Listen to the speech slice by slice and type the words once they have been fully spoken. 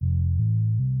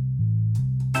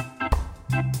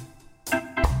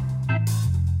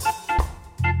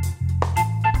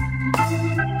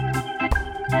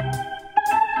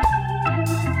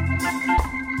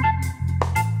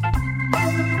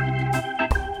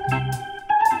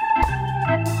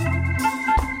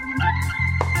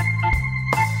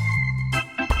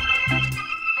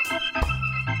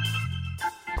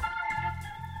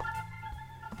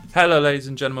Hello, ladies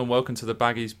and gentlemen. Welcome to the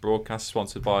Baggies broadcast,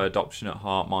 sponsored by Adoption at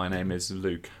Heart. My name is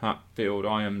Luke Hatfield.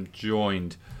 I am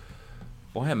joined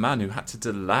by a man who had to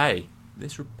delay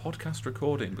this podcast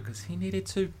recording because he needed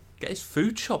to get his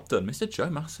food shop done, Mr. Joe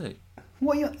Massey.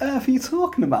 What on earth are you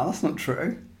talking about? That's not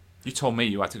true. You told me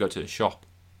you had to go to the shop.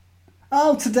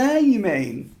 Oh, today you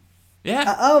mean?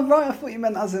 Yeah. Oh, right. I thought you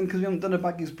meant as in because we haven't done a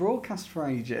Baggies broadcast for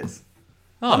ages.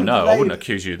 Oh, no, I wouldn't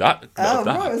accuse you of that. Oh,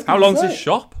 right, How long's this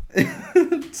shop?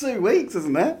 2 weeks,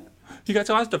 isn't it? You go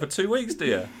to Asda for 2 weeks, do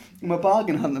you? I'm a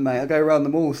bargain hunter, mate. I go around the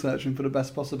mall searching for the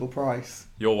best possible price.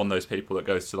 You're one of those people that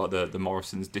goes to like the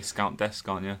Morrison's discount desk,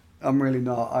 aren't you? I'm really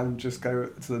not. I just go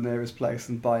to the nearest place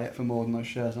and buy it for more than I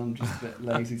should. I'm just a bit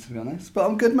lazy, to be honest. But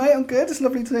I'm good, mate. I'm good. It's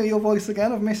lovely to hear your voice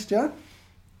again. I've missed you.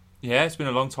 Yeah, it's been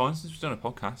a long time since we've done a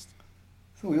podcast.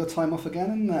 It's all your time off again,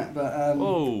 isn't it? But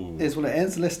it is what it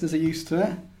is. The listeners are used to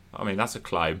it. I mean, that's a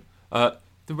claim.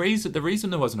 The reason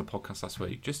there wasn't a podcast last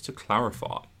week, just to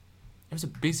clarify, it was a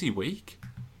busy week.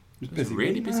 It was a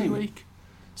really busy week.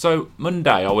 So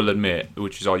Monday, I will admit,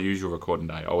 which is our usual recording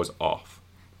day, I was off.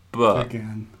 But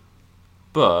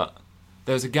there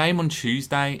was a game on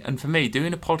Tuesday, and for me,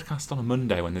 doing a podcast on a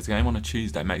Monday when there's a game on a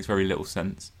Tuesday makes very little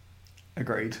sense.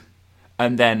 Agreed.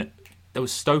 And then there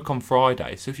was Stoke on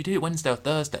Friday, so if you do it Wednesday or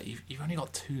Thursday, you've only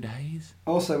got 2 days.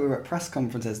 Also, we were at press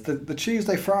conferences. The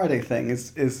Tuesday-Friday thing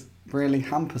is really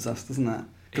hampers us, doesn't it?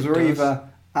 Because we're either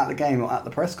at the game or at the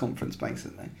press conference,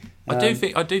 basically. I do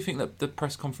think that the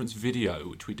press conference video,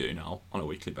 which we do now on a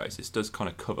weekly basis, does kind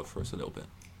of cover for us a little bit.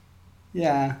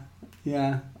 Yeah.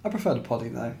 I prefer the poddy,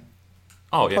 though.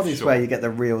 Oh, yeah, Poddy's where you get the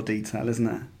real detail, isn't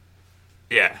it?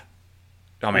 Yeah.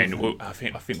 I mean, I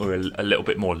think we're a little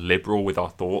bit more liberal with our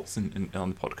thoughts on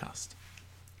the podcast.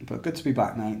 But good to be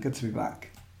back, mate. Good to be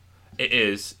back. It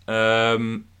is.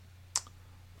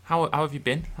 How have you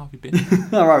been? All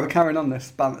right, we're carrying on this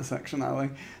banter section, are we?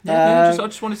 I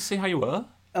just wanted to see how you were.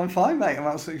 I'm fine, mate. I'm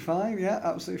absolutely fine. Yeah,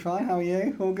 absolutely fine. How are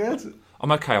you? All good?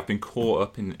 I'm okay. I've been caught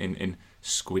up in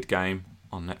Squid Game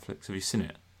on Netflix. Have you seen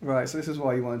it? Right, so this is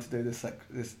why you wanted to do this.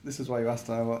 This is why you asked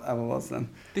how I was then.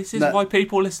 This is why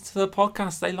people listen to the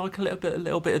podcast. They like a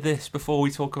little bit of this before we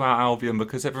talk about Albion,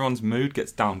 because everyone's mood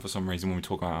gets down for some reason when we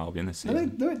talk about Albion this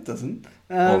season. No, it doesn't.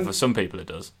 Well, for some people it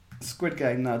does. Squid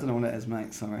Game, no, I don't know what it is,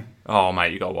 mate. Sorry. Oh,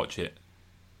 mate, you gotta watch it.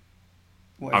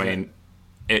 What is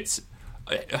it?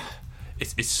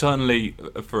 It's certainly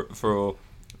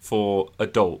for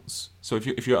adults. So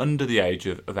if you're under the age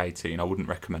of 18, I wouldn't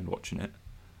recommend watching it.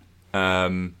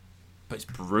 But it's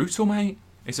brutal, mate.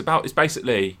 It's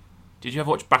basically. Did you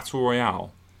ever watch Battle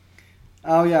Royale?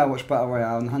 Oh yeah, I watched Battle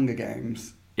Royale and Hunger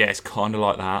Games. Yeah, it's kind of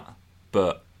like that,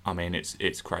 but I mean,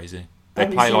 it's crazy.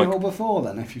 Have you seen it all before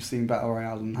then? If you've seen Battle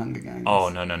Royale and Hunger Games. Oh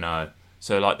no.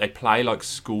 So like they play like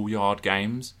schoolyard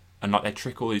games, and like they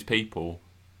trick all these people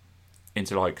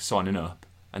into like signing up,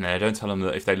 and then they don't tell them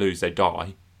that if they lose they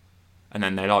die, and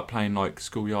then they like playing like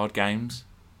schoolyard games,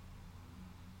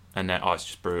 and then it's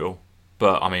just brutal.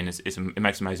 But I mean, it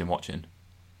makes amazing watching.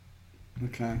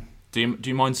 Okay. Do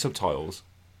you mind subtitles?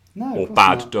 No. Or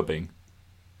bad dubbing?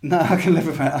 No, I can live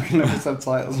with it. I can live with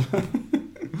subtitles.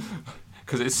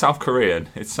 Because it's South Korean.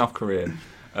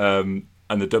 And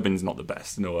the dubbing's not the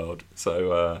best in the world.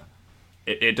 So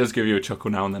it does give you a chuckle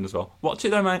now and then as well. Watch it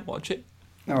though, mate. Watch it.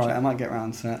 All right, I might get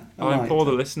round to it. I implore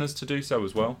the listeners to do so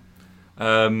as well.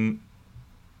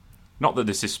 Not that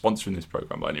this is sponsoring this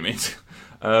programme by any means.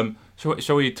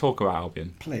 Shall we talk about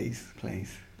Albion? Please.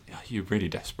 You're really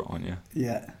desperate, aren't you?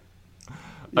 Yeah.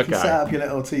 You can set up your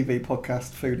little TV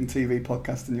podcast, food and TV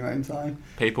podcast in your own time.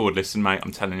 People would listen, mate.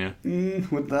 I'm telling you.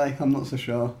 Would they? I'm not so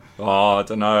sure. Oh, I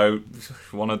don't know.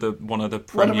 One of the premier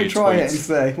tweets. Why don't we try it and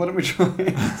see? Why don't we try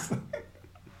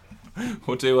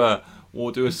it?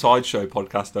 We'll do a sideshow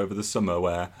podcast over the summer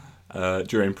where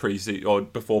during pre-season or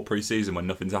before pre-season when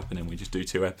nothing's happening, we just do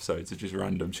 2 episodes of just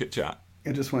random chit chat.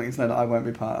 I just want you to know that I won't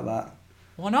be part of that.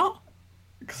 Why not?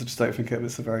 Because I just don't think it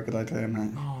was a very good idea,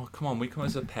 mate. Oh, come on. We come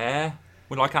as a pair.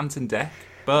 We're like Ant and Dec,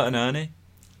 Bert and Ernie.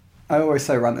 I always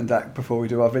say Rant and Dec before we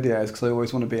do our videos because I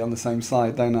always want to be on the same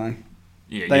side, don't I?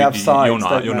 Yeah, they have sides.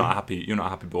 You're not happy. You're not a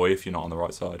happy boy if you're not on the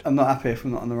right side. I'm not happy if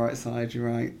I'm not on the right side. You're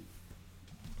right.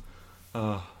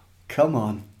 Come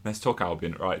on. Let's talk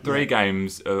Albion. Right, 3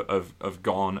 games have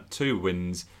gone, 2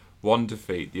 wins, 1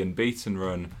 defeat. The unbeaten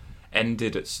run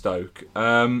ended at Stoke.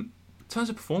 In terms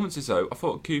of performances, though, I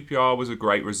thought QPR was a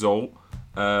great result.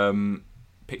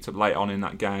 Picked up late on in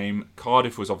that game.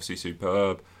 Cardiff was obviously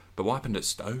superb. But what happened at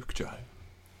Stoke, Joe?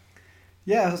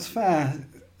 Yeah, that's fair.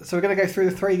 So we're going to go through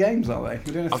the 3 games, are we?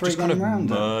 We're doing a 3-game round.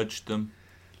 Merge them.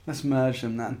 Let's merge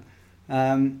them then.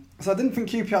 So I didn't think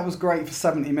QPR was great for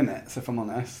 70 minutes, if I'm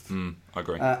honest. I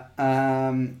agree.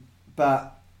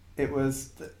 But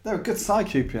they're a good side,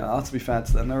 QPR, to be fair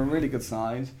to them. They're a really good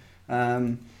side.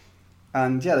 And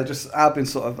yeah, they're just Albion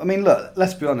sort of... I mean, look,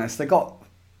 let's be honest, they got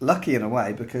lucky in a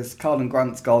way because Carlton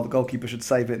Grant's goal, the goalkeeper should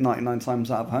save it 99 times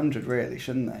out of 100, really,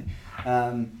 shouldn't they?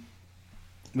 There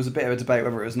was a bit of a debate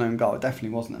whether it was an own goal. It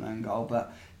definitely wasn't an own goal.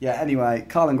 But yeah, anyway,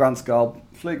 Carlton Grant's goal,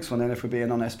 flukes one in if we're being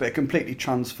honest, but it completely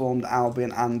transformed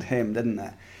Albion and him, didn't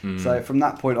it? So from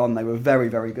that point on, they were very,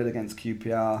 very good against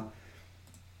QPR.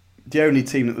 The only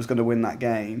team that was going to win that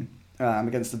game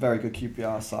against a very good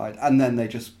QPR side. And then they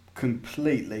just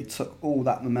completely took all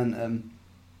that momentum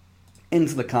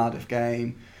into the Cardiff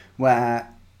game, where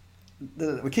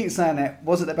we keep saying it,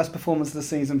 was it their best performance of the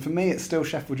season? For me, it's still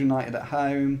Sheffield United at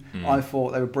home. I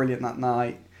thought they were brilliant that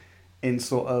night in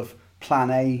sort of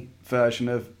Plan A version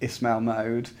of Ismail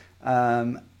mode.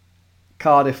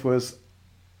 Cardiff was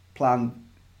Plan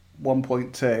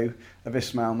 1.2 of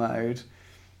Ismail mode,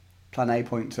 Plan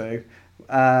A.2.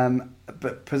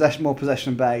 But more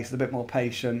possession based, a bit more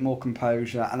patient, more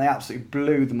composure, and they absolutely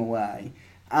blew them away.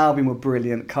 Albion were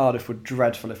brilliant. Cardiff were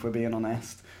dreadful, if we're being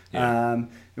honest. Yeah.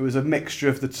 It was a mixture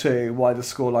of the two. Why the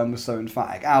scoreline was so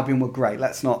emphatic. Albion were great.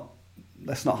 Let's not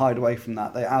hide away from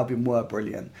that. Albion were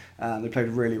brilliant. They played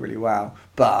really, really well.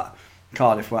 But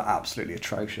Cardiff were absolutely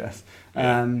atrocious.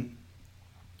 Yeah.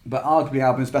 But arguably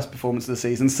Albion's best performance of the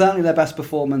season. Certainly their best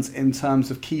performance in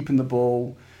terms of keeping the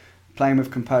ball, playing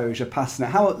with composure, passing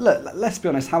it. Let's be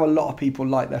honest. How a lot of people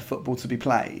like their football to be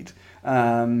played.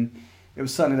 It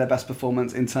was certainly their best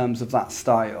performance in terms of that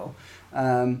style.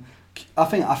 I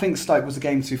think Stoke was a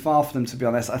game too far for them, to be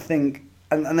honest. I think,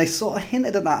 and they sort of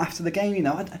hinted at that after the game. You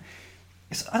know,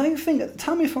 I don't think.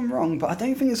 Tell me if I'm wrong, but I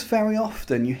don't think it's very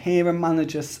often you hear a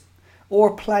manager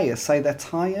or a player say they're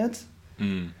tired.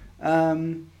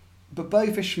 But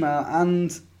both Ishmael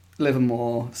and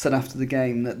Livermore said after the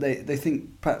game that they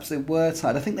think perhaps they were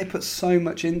tired. I think they put so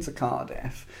much into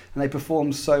Cardiff and they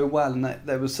performed so well, and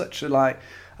there was such a lot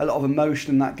of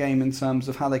emotion in that game in terms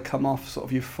of how they come off sort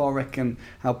of euphoric and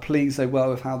how pleased they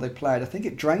were with how they played. I think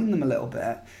it drained them a little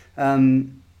bit.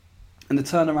 And the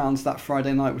turnarounds that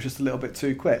Friday night was just a little bit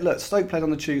too quick. Look, Stoke played on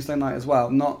the Tuesday night as well,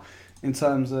 not in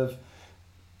terms of...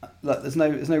 Look, there's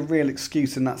no real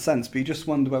excuse in that sense, but you just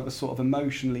wonder whether sort of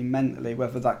emotionally, mentally,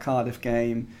 whether that Cardiff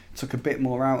game took a bit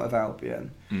more out of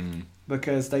Albion.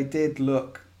 Because they did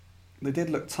look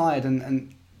tired,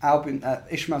 and Albion,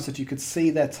 Ishmael said you could see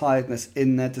their tiredness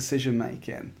in their decision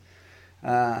making.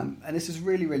 And this is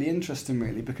really, really interesting,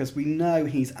 really, because we know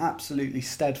he's absolutely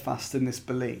steadfast in this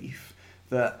belief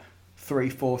that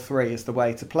 3-4-3 is the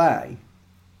way to play.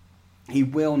 He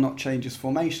will not change his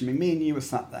formation. I mean, me and you were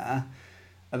sat there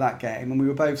at that game, and we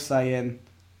were both saying,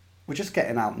 we're just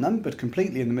getting outnumbered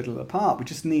completely in the middle of the park. We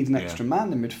just need an extra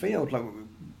man in midfield. Like,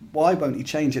 why won't he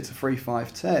change it to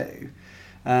 3-5-2?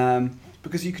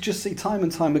 Because you could just see time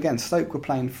and time again, Stoke were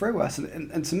playing through us,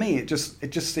 and to me, it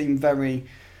just seemed very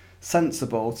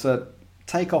sensible to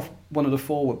take off one of the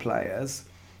forward players,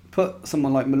 put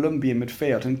someone like Malumbi in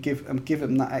midfield, and give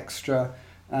him that extra.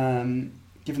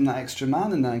 Give him that extra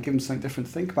man in there and give him something different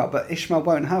to think about. But Ishmael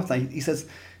won't have that. He says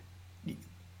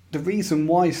the reason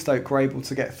why Stoke were able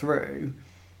to get through,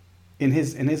 in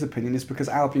his opinion, is because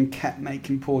Albion kept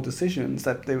making poor decisions.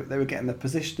 That they were getting their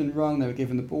positioning wrong, they were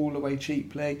giving the ball away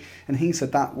cheaply, and he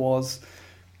said that was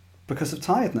because of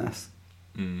tiredness.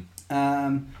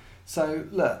 So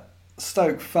look,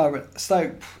 Stoke.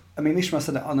 I mean, Ishmael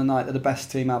said it on the night, they're the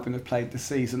best team Albion have played this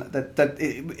season. That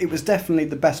it was definitely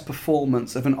the best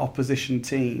performance of an opposition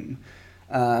team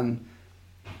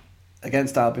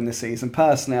against Albion this season.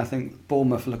 Personally, I think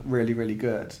Bournemouth looked really, really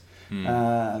good.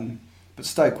 But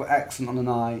Stoke were excellent on the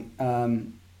night.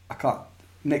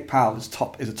 Nick Powell is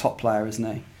a top player, isn't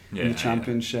he? In the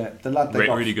Championship. Yeah. The lad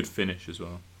really good finish as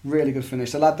well. Really good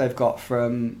finish. The lad they've got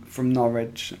from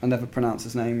Norwich, I never pronounce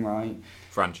his name right.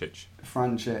 Francic.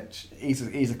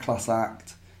 He's a class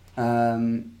act.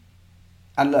 And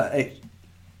look,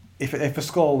 if a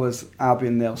score was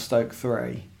Albion 0, Stoke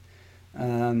 3,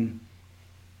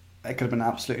 it could have been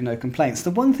absolutely no complaints.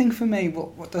 The one thing for me,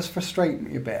 what does frustrate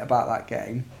me a bit about that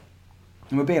game,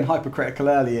 and we're being hypercritical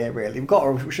earlier, really.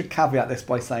 We should caveat this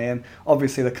by saying,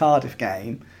 obviously, the Cardiff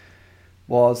game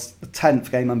was the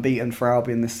 10th game unbeaten for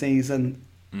Albion this season.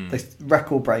 They became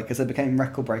record breakers.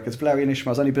 Valérien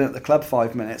Ismaël's only been at the club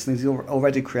 5 minutes, and he's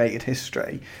already created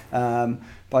history by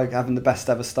having the best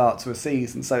ever start to a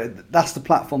season. So that's the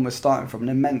platform we're starting from, an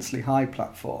immensely high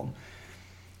platform.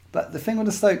 But the thing with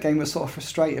the Stoke game that sort of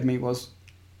frustrated me was,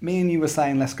 me and you were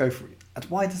saying, let's go for...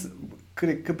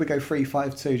 Could we go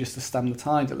 3-5-2 just to stem the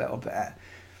tide a little bit?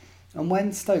 And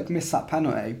when Stoke missed that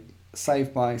penalty,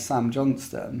 saved by Sam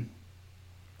Johnston,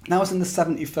 that was in the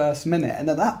 71st minute. And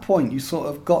at that point, you sort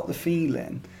of got the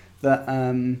feeling that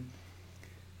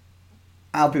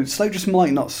Stoke just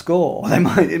might not score. They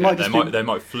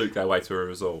might fluke their way to a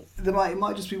result. It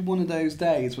might just be one of those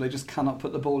days where they just cannot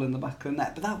put the ball in the back of the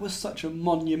net. But that was such a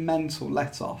monumental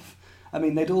let-off. I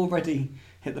mean, they'd already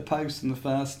hit the post in the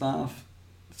first half.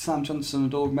 Sam Johnson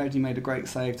had already made a great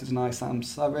save to deny Sam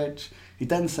Surridge. He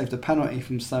then saved a penalty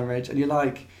from Surridge, and you're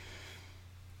like,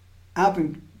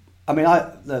 Albion. I mean,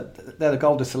 they're the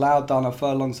goal disallowed, Darnell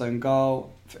Furlong's own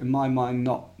goal. In my mind,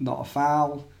 not a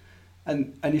foul.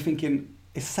 And you're thinking,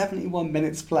 it's 71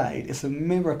 minutes played. It's a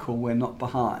miracle we're not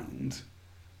behind.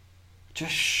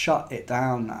 Just shut it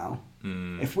down now.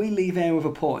 If we leave here with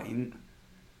a point,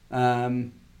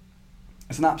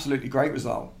 it's an absolutely great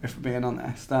result, if we're being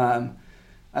honest. And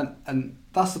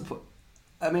that's the.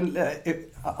 I mean,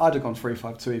 I'd have gone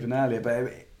 3-5-2 even earlier,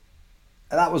 but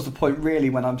that was the point really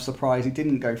when I'm surprised he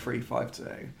didn't go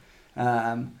 3-5-2,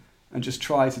 and just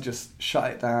try to just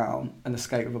shut it down and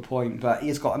escape with a point. But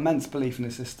he's got immense belief in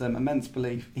the system, immense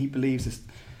belief. He believes this.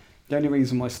 The only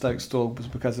reason why Stoke stalled was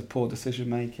because of poor decision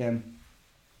making.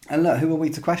 And look, who are we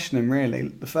to question him really?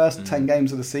 The first 10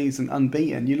 games of the season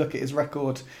unbeaten. You look at his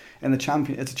record in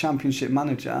the as a championship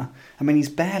manager. I mean, he's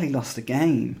barely lost a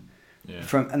game. Yeah.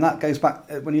 And that goes back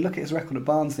when you look at his record at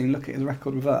Barnsley and look at his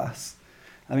record with us.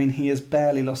 I mean, he has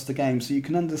barely lost a game. So you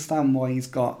can understand why he's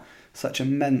got such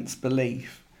immense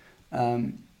belief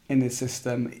in his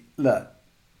system. Look,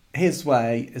 his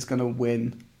way is going to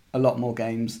win a lot more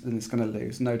games than it's going to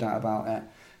lose, no doubt about it.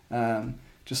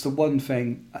 Just the one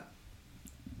thing,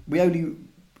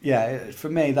 for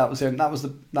me that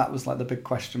was like the big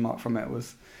question mark from it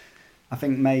was. I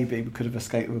think maybe we could have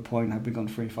escaped with a point had we gone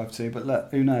 3-5-2, but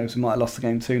look, who knows? We might have lost the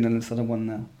game 2-0 instead of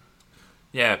 1-0.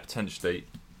 Yeah, potentially.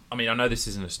 I mean, I know this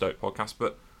isn't a Stoke podcast,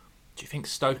 but do you think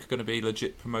Stoke are going to be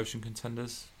legit promotion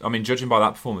contenders? I mean, judging by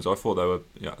that performance, I thought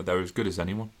they were as good as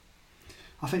anyone.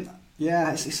 I think,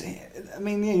 yeah,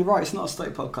 you're right, it's not a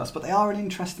Stoke podcast, but they are an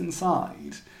interesting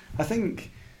side. I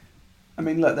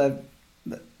mean, look,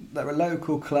 they're a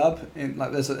local club.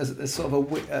 There's sort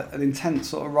of an intense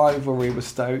sort of rivalry with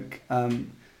Stoke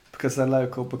because they're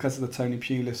local, because of the Tony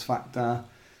Pulis factor.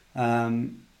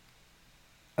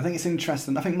 I think it's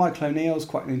interesting. I think Michael O'Neill's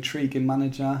quite an intriguing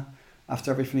manager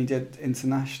after everything he did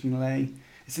internationally.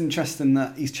 It's interesting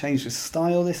that he's changed his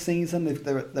style this season.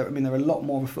 They're a lot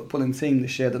more of a footballing team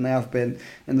this year than they have been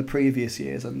in the previous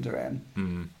years under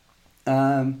him.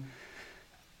 And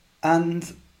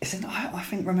I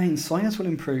think Romain Sawyers will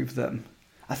improve them.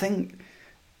 I think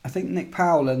Nick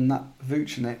Powell and that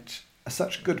Vucinic are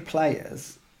such good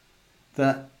players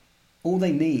that all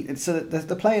they need. So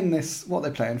they're playing this, what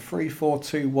they're playing,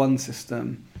 3-4-2-1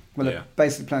 system. Well, they're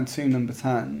basically playing 2 number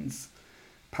 10s.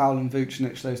 Powell and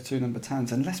Vucinic, those 2 number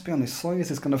 10s. And let's be honest,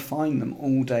 Sawyers is going to find them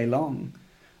all day long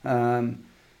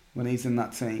when he's in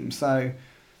that team. So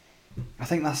I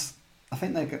think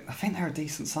they're a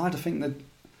decent side. I think they're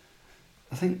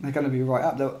going to be right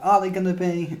up there. Are they going to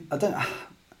be? Are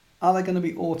they going to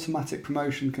be automatic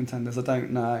promotion contenders? I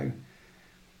don't know.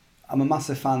 I'm a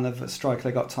massive fan of a striker.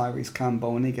 They got Tyrese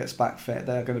Campbell. When he gets back fit,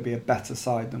 they're going to be a better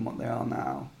side than what they are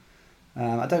now.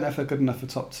 I don't know if they're good enough for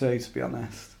top 2, to be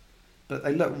honest. But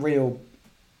they look real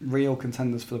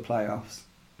contenders for the playoffs.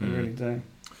 They really do.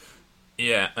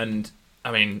 Yeah, and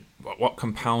I mean, what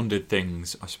compounded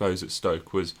things, I suppose, at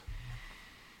Stoke was,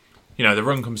 the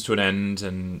run comes to an end,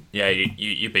 and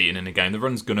you're beaten in a game. The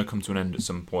run's going to come to an end at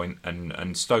some point,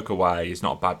 and Stoke away is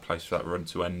not a bad place for that run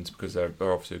to end because they're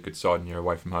obviously a good side and you're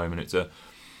away from home, and it's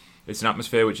an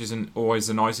atmosphere which isn't always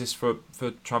the nicest for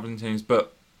travelling teams.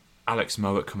 But Alex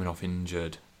Mowat coming off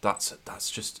injured, that's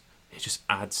just, it just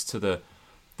adds to the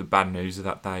bad news of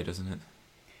that day, doesn't it?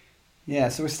 Yeah,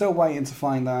 so we're still waiting to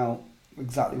find out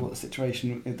exactly what the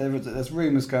situation. There's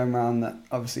rumours going around that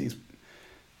obviously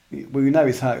we know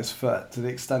he's hurt his foot to the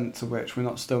extent to which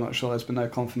we're still not sure. There's been no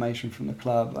confirmation from the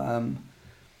club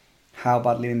how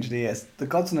badly injured he is. The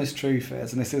God's honest truth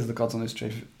is, and this is the God's honest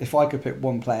truth, if I could pick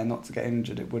one player not to get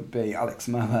injured, it would be Alex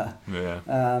Mowat. Yeah.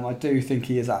 I do think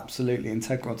he is absolutely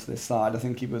integral to this side. I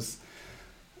think he was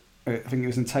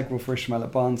integral for Ishmael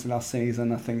at Barnsley last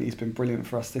season. I think he's been brilliant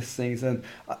for us this season.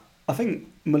 I think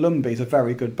Malumbi's a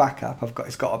very good backup.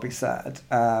 It's got to be said.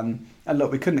 And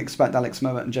look, we couldn't expect Alex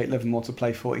Mowat and Jake Livermore to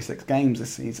play 46 games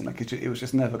this season. It was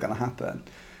just never going to happen.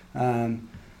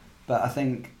 But I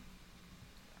think,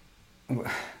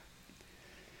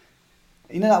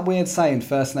 that weird saying,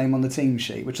 first name on the team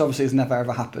sheet, which obviously has never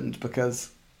ever happened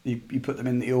because you put them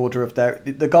in the order of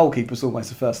the goalkeeper's almost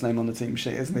the first name on the team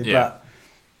sheet, isn't he? Yeah.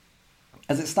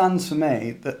 As it stands for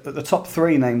me, the top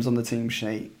three names on the team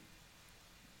sheet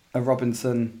are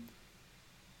Robinson,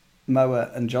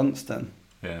 Mowat and Johnston.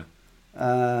 Yeah.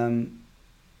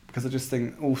 Because I just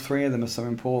think all three of them are so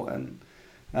important.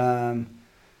 And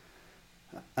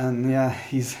yeah,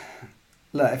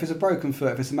 look, if it's a broken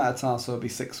foot, if it's a metatarsal, it'll be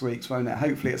 6 weeks, won't it?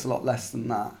 Hopefully it's a lot less than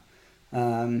that.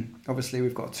 Obviously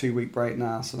we've got a 2-week break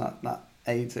now, so that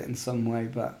aids it in some way,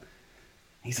 but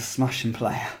he's a smashing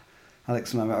player,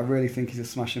 Alex Mowat. I really think he's a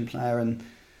smashing player, and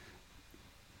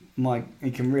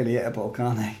he can really hit a ball,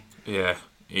 can't he? Yeah.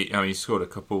 He scored a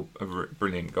couple of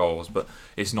brilliant goals, but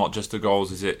it's not just the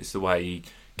goals, is it? It's the way he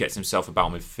gets himself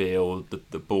about midfield,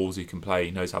 the balls he can play.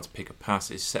 He knows how to pick a pass.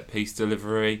 His set piece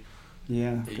delivery.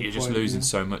 Yeah, you're just losing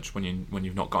so much when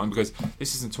you've not got him, because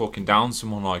this isn't talking down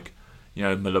someone like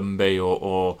Malumbi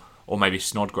or maybe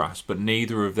Snodgrass, but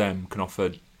neither of them can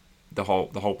offer the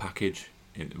whole package,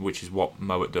 which is what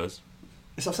Mowat does.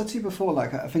 As I've said to you before,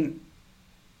 like I think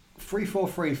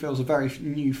 3-4-3 feels a very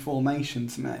new formation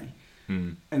to me.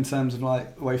 In terms of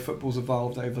like the way football's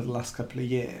evolved over the last couple of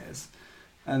years,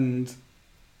 and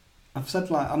I've said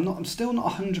I'm still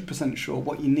not 100% sure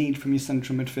what you need from your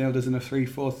central midfielders in a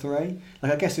 3-4-3.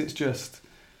 Like I guess it's just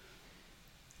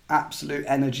absolute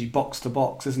energy box to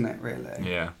box, isn't it? Really.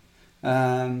 Yeah.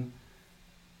 And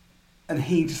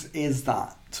he just is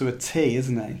that to a T,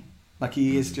 isn't he? Like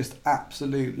he is just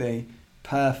absolutely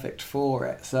perfect for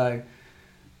it. So.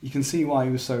 You can see why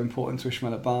he was so important to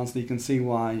Ishmael at Barnsley. You can see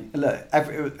why. Look,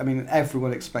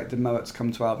 everyone expected Mowat to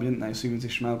come to Albion, didn't they? As soon as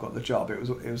Ishmael got the job, it was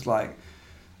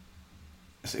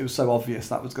so obvious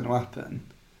that was going to happen.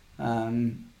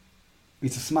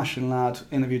 He's a smashing lad.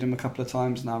 Interviewed him a couple of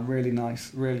times now. Really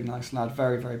nice lad.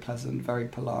 Very, very pleasant. Very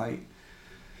polite.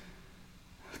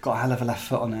 Got a hell of a left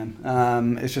foot on him.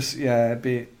 It's just look,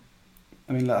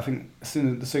 I think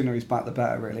the sooner he's back, the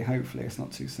better. Really. Hopefully, it's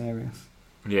not too serious.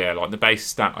 Yeah, like the base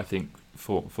stat, I think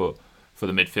for the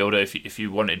midfielder, if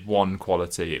you wanted one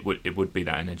quality, it would be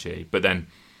that energy. But then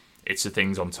it's the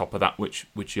things on top of that which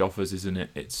he offers, isn't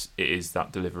it? It is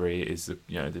that delivery, it is the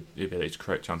ability to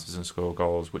create chances and score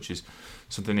goals, which is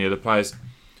something the other players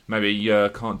maybe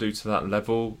can't do to that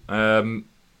level.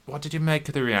 What did you make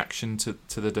of the reaction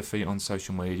to the defeat on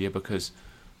social media? Because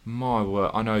my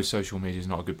word, I know social media is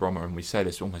not a good barometer, and we say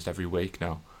this almost every week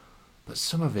now, but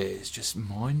some of it is just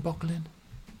mind-boggling.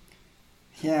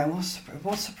 Yeah, what's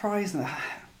surprising? I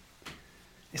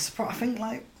think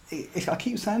I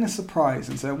keep saying it's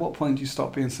surprising. So at what point do you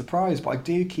stop being surprised? But I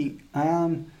do keep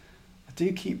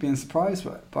being surprised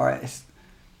by it.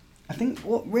 I think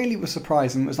what really was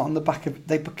surprising was on the back of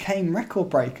they became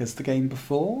record breakers the game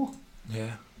before.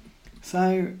 Yeah.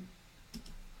 So,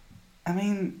 I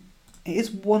mean, it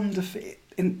is wonderful.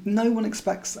 No one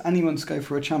expects anyone to go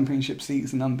for a championship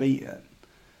season unbeaten.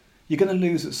 You're going to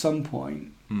lose at some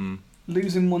point.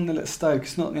 Losing 1-0 at Stoke,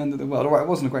 it's not the end of the world. All right, it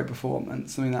wasn't a great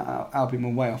performance. I mean, Albion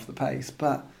were way off the pace,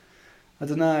 but I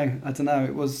don't know.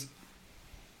 It was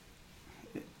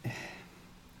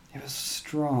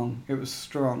strong. It was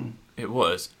strong. It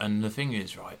was, and the thing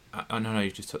is, right, I know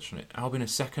you just touched on it. Albion are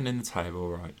second in the table,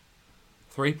 right?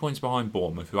 3 points behind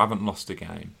Bournemouth, who haven't lost a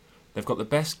game. They've got the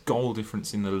best goal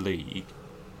difference in the league.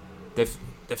 They've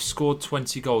scored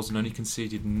 20 goals and only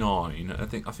conceded 9. I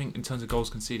think in terms of goals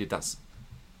conceded, that's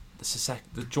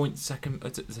the joint second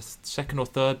or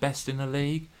third best in the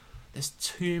league. There's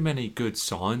too many good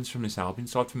signs from this Albion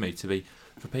side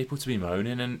for people to be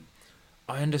moaning, and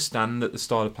I understand that the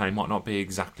style of play might not be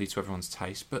exactly to everyone's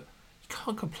taste, but you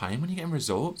can't complain when you're getting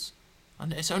results.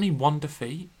 And it's only one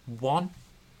defeat. One.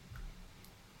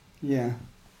 Yeah.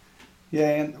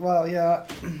 Yeah. Well, yeah.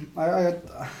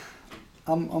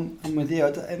 I'm with you.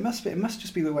 It must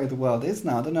just be the way the world is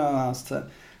now. I don't know how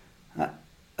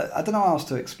else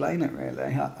to explain it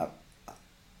really. Now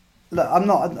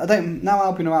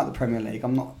Albion are out of the Premier League. I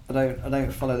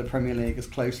don't follow the Premier League as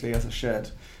closely as I should.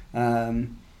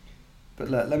 But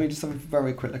look, let me just have a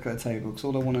very quick look at the table, because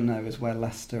all I want to know is where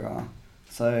Leicester are.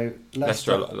 So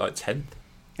Leicester are like 10th?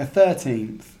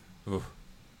 13th. Oof.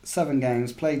 7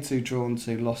 games, played 2, drawn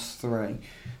 2, lost 3.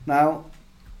 Now,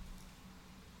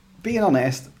 being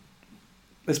honest,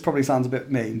 this probably sounds a bit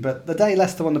mean, but the day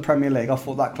Leicester won the Premier League, I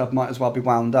thought that club might as well be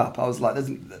wound up. I was like, this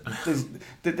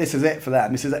is it for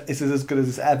them. This is as good as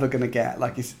it's ever going to get.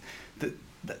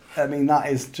 I mean, that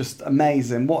is just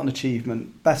amazing. What an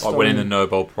achievement! Best like winning the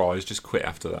Nobel Prize. Just quit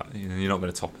after that. You're not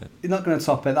going to top it. You're not going to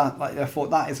top it. I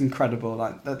thought that is incredible.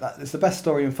 It's the best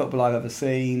story in football I've ever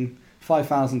seen.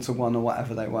 5,000 to 1 or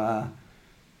whatever they were.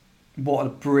 What a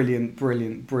brilliant,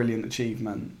 brilliant, brilliant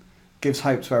achievement. Gives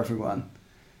hope to everyone.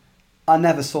 I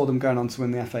never saw them going on to win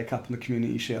the FA Cup and the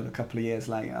Community Shield a couple of years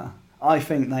later. I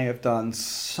think they have done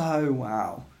so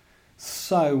well.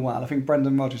 So well. I think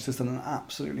Brendan Rodgers has done an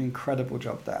absolutely incredible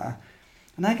job there.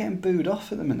 And they're getting booed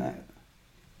off at the minute.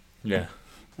 Yeah.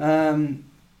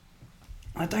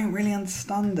 I don't really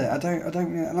understand it. I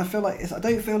don't really, and I feel like I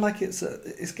don't feel like it's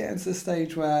getting to the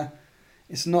stage where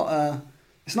it's not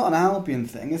an Albion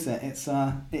thing, is it? It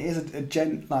is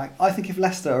a like, I think if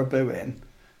Leicester are booing,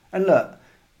 and look,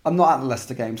 I'm not at the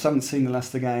Leicester games, so I haven't seen the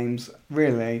Leicester games.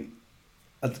 Really,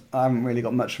 I haven't really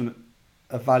got much of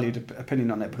a valued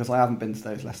opinion on it because I haven't been to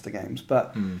those Leicester games.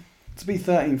 But to be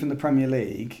 13th in the Premier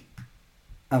League,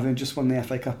 having just won the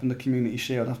FA Cup and the Community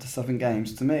Shield after 7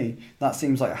 games, to me, that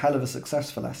seems like a hell of a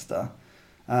success for Leicester.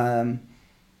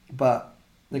 But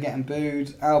they're getting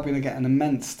booed. Albion are getting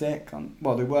immense stick. They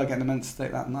were getting immense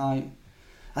stick that night.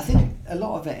 I think a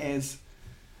lot of it is...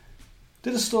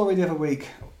 Did a story the other week.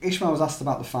 Ishmael was asked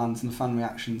about the fans and the fan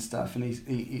reaction and stuff, and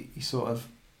he sort of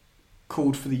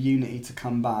called for the unity to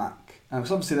come back.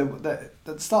 Because obviously, at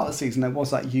the start of the season, there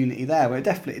was that unity there, but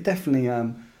it definitely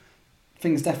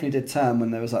things definitely did turn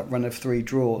when there was that run of 3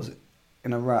 draws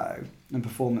in a row and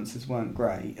performances weren't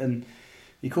great. And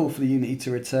he called for the unity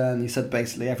to return. He said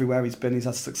basically everywhere he's been, he's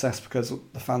had success because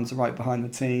the fans are right behind the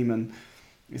team, and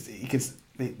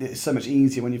it's so much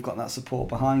easier when you've got that support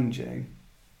behind you.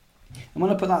 And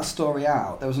when I put that story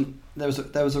out, there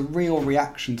was a real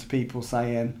reaction to people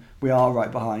saying, we are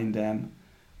right behind him,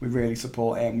 we really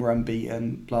support him, we're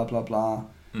unbeaten, blah blah blah.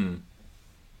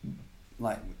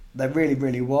 Like, there really,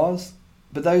 really was.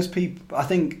 But those people, I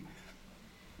think,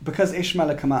 because Ishmael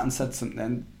had come out and said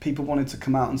something, people wanted to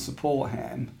come out and support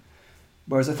him.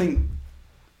 Whereas I think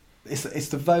it's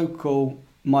the vocal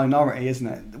minority, isn't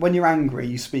it? When you're angry,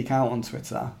 you speak out on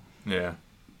Twitter. Yeah.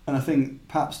 And I think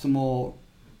perhaps the more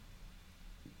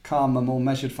calmer, more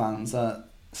measured fans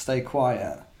stay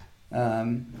quiet.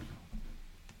 That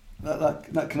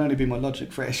can only be my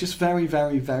logic for it. It's just very,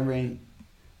 very, very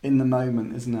in the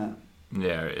moment, isn't it?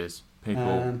 Yeah, it is.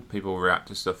 People react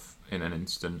to stuff in an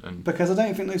instant, and because I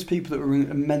don't think those people that were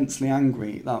immensely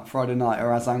angry that Friday night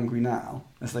are as angry now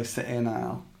as they sit here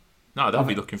now. No, they'll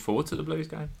be looking forward to the Blues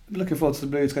game. Looking forward to the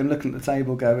Blues game, looking at the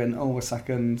table going, oh, we're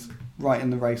second, right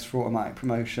in the race for automatic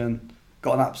promotion.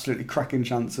 Got an absolutely cracking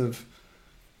chance of...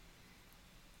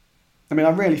 I mean,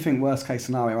 I really think worst case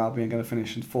scenario, Albion are going to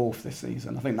finish in 4th this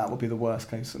season. I think that would be the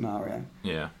worst case scenario.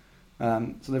 Yeah.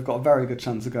 So they've got a very good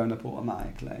chance of going up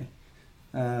automatically.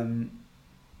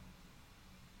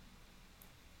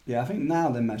 Yeah, I think now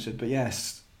they're measured, but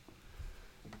yes.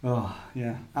 Oh,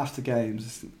 yeah. After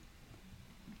games,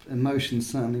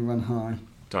 emotions certainly run high.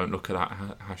 Don't look at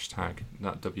that hashtag,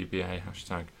 that WBA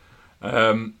hashtag.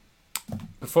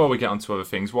 Before we get on to other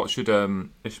things, what should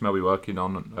Ishmael be working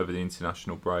on over the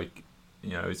international break?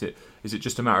 You know, is it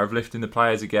just a matter of lifting the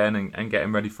players again and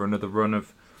getting ready for another run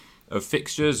of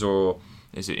fixtures, or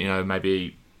is it,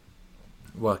 maybe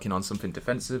working on something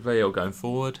defensively or going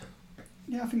forward?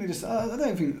 Yeah, I think they just... I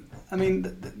don't think... I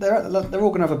mean, they're all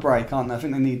going to have a break, aren't they? I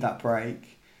think they need that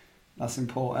break. That's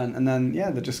important. And then,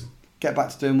 they just get back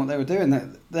to doing what they were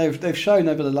doing. They've shown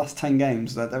over the last 10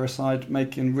 games that they're a side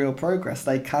making real progress.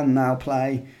 They can now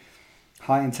play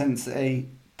high intensity,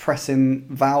 pressing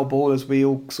Val ball as we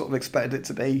all sort of expected it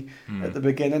to be at the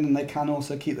beginning, and they can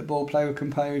also keep the ball play with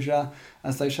composure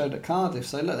as they showed at Cardiff.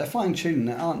 So look, they're fine tuning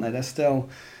it, aren't they? They're still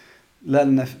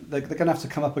learning. They're going to have to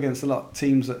come up against a lot of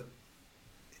teams that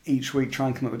each week try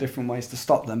and come up with different ways to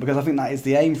stop them, because I think that is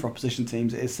the aim for opposition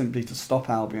teams. It is simply to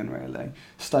stop Albion, really.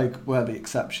 Stoke were the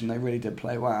exception. They really did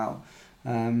play well.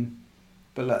 But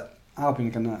look,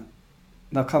 Albion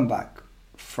they'll come back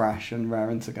fresh and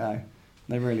raring to go.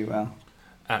 They really will.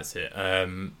 That's it.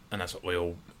 And that's what we're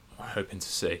all hoping to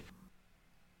see.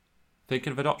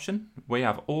 Thinking of adoption? We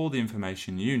have all the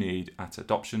information you need at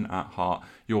Adoption at Heart,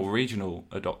 your regional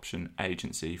adoption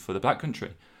agency for the Black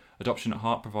Country. Adoption at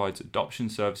Heart provides adoption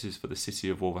services for the City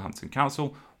of Wolverhampton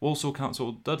Council, Walsall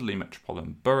Council, Dudley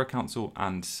Metropolitan Borough Council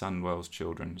and Sandwells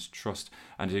Children's Trust,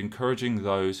 and is encouraging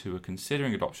those who are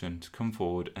considering adoption to come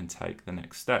forward and take the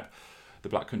next step. The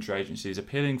Black Country Agency is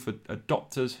appealing for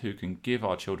adopters who can give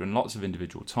our children lots of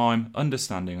individual time,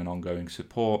 understanding and ongoing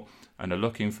support, and are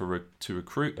looking to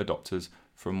recruit adopters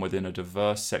from within a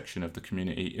diverse section of the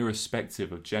community,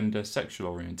 irrespective of gender, sexual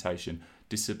orientation,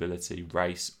 disability,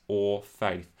 race or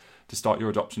faith. To start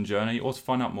your adoption journey or to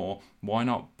find out more, why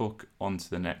not book onto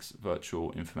the next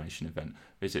virtual information event?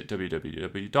 Visit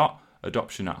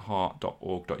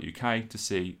www.adoptionatheart.org.uk to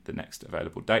see the next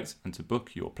available dates and to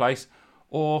book your place,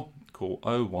 or call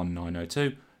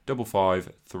 01902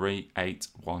 55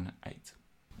 3818.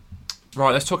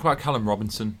 Right, let's talk about Callum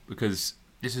Robinson, because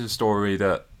this is a story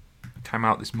that came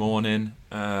out this morning.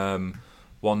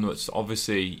 one that's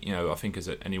obviously, I think as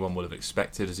anyone would have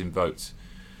expected, has invoked,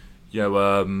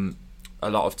 a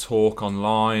lot of talk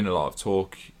online, a lot of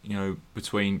talk,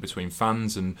 between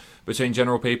fans and between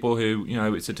general people who,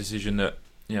 it's a decision that,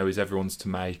 is everyone's to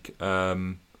make.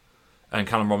 And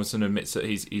Callum Robinson admits that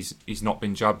he's not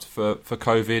been jabbed for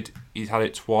COVID. He's had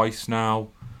it twice now.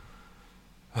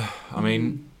 I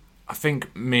mean, I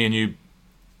think me and you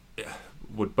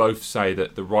would both say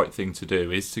that the right thing to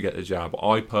do is to get the jab.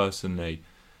 I personally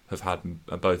have had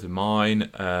both of mine.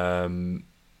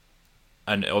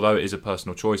 And although it is a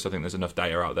personal choice, I think there's enough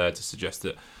data out there to suggest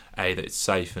that A, that it's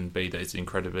safe, and B, that it's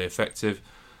incredibly effective.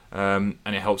 And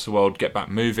it helps the world get back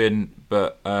moving.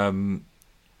 But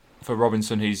for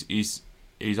Robinson, he's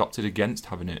opted against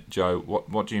having it. Joe,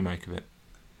 what do you make of it?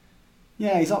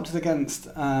 Yeah, he's opted against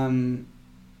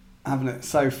having it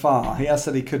so far. He has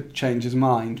said he could change his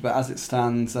mind, but as it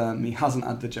stands, he hasn't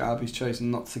had the jab. He's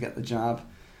chosen not to get the jab.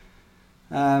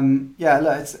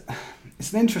 Look,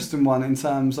 it's an interesting one in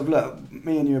terms of, look,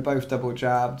 me and you are both double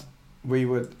jabbed. I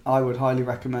would highly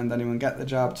recommend anyone get the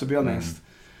jab. To be honest,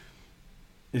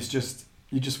 it's just,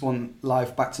 you just want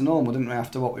life back to normal, didn't we,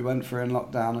 after what we went through in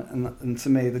lockdown? And to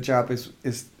me, the jab is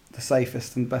the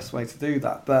safest and best way to do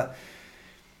that. But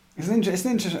it's an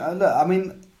interesting. Look, I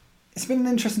mean, it's been an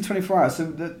interesting 24 hours.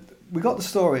 So we got the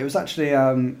story. It was actually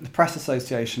the Press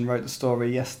Association wrote the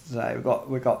story yesterday. I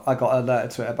got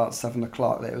alerted to it about 7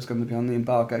 o'clock that it was going to be on the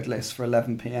embargoed list for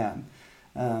 11 p.m.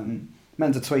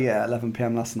 Meant to tweet it at 11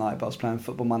 p.m. last night, but I was playing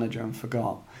Football Manager and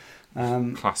forgot.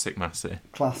 Classic Massey.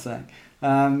 Classic.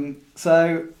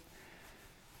 So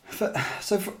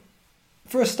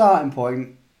for a starting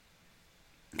point,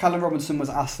 Callum Robinson was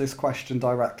asked this question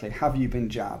directly: have you been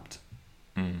jabbed?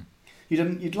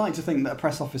 You'd like to think that a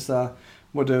press officer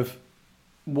would have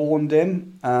warned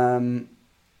him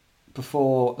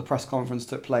before the press conference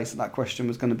took place that question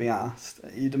was going to be asked.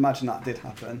 You'd imagine that did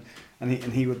happen, and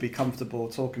he would be comfortable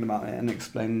talking about it and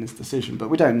explaining his decision. But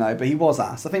we don't know. But he was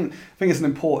asked. I think it's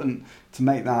important to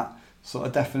make that sort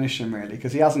of definition, really,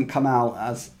 because he hasn't come out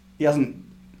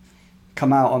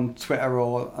on Twitter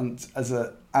or as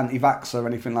a anti-vaxxer or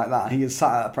anything like that. He has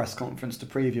sat at a press conference to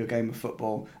preview a game of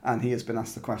football, and he has been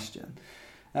asked the question.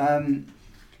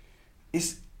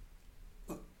 It's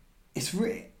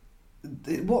really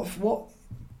what.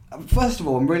 First of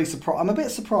all, I'm really surprised. I'm a bit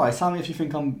surprised. Tell me if you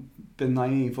think I'm been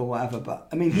naive or whatever, but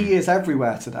I mean, he is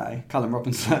everywhere today, Callum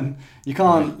Robinson. You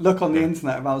can't look on the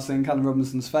internet without seeing Callum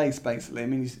Robinson's face, basically. I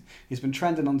mean, he's been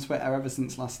trending on Twitter ever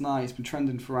since last night. He's been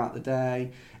trending throughout the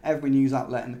day. Every news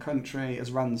outlet in the country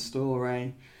has run the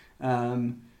story.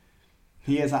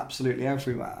 He is absolutely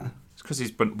everywhere. It's because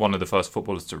he's been one of the first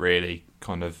footballers to really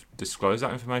kind of disclose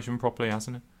that information properly,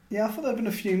 hasn't he? Yeah, I thought there'd been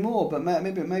a few more, but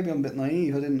maybe I'm a bit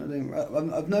naive.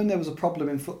 I've known there was a problem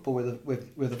in football with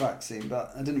the vaccine,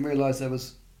 but I didn't realise there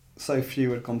was so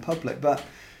few had gone public. But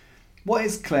what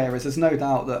is clear is there's no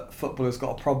doubt that football has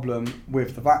got a problem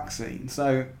with the vaccine.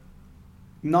 So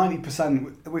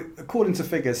 90%, according to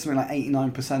figures, something like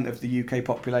 89% of the UK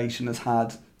population has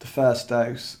had the first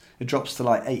dose. It drops to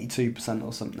like 82%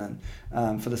 or something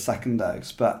for the second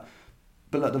dose. But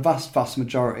look, the vast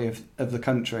majority of the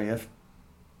country have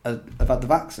had the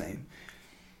vaccine.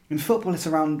 In football, it's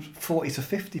around 40 to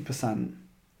 50%.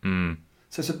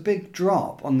 So it's a big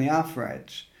drop on the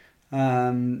average,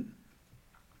 and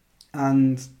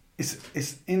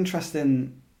it's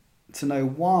interesting to know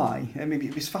why. I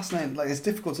mean, it's fascinating. Like, it's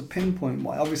difficult to pinpoint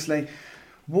why. Obviously,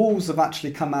 Wolves have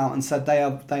actually come out and said they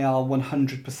are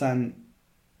 100%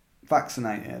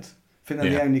 vaccinated. I think they're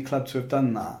the only club to have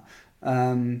done that.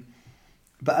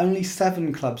 But only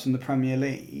 7 clubs in the Premier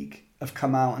League have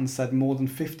come out and said more than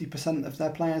 50% of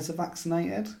their players are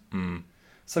vaccinated.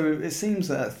 So it seems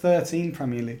that at 13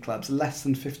 Premier League clubs, less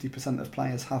than 50% of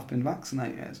players have been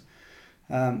vaccinated.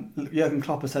 Jurgen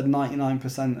Klopp has said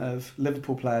 99% of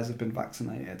Liverpool players have been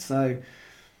vaccinated. So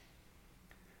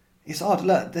it's odd.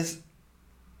 Look, there's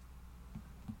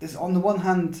on the one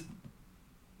hand,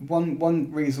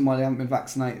 one reason why they haven't been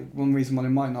vaccinated, one reason why they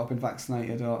might not have been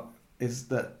vaccinated is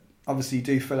that obviously you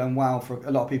do feel unwell. For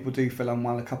a lot of people do feel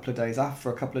unwell a couple of days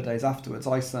afterwards.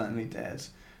 I certainly did.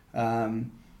 I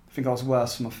think I was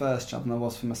worse for my first jab than I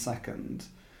was for my second.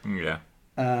 Yeah.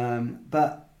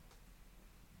 But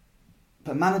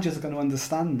managers are going to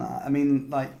understand that. I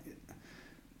mean, like,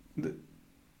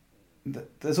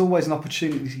 there's always an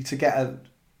opportunity to get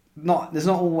there's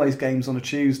not always games on a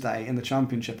Tuesday in the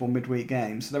Championship or midweek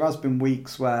games. So there has been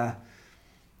weeks where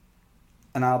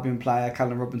an Albion player,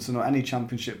 Callum Robinson, or any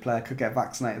Championship player could get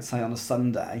vaccinated, say, on a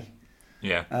Sunday.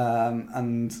 Yeah.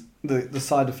 And the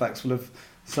side effects will have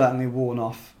certainly worn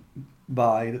off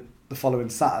by the following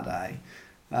Saturday.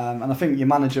 And I think your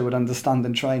manager would understand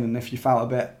in training if you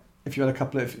felt if you had a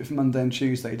couple of, if Monday and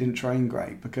Tuesday you didn't train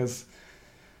great because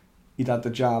you'd had the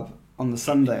jab on the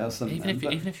Sunday or something.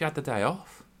 Even if you had the day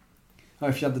off. Oh,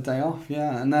 if you had the day off,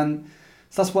 yeah. And then,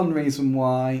 so that's one reason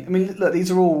why. I mean, look, these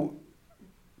are all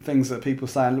things that people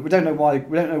say. And we don't know why.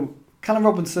 We don't know. Callum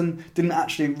Robinson didn't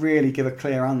actually really give a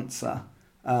clear answer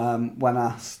when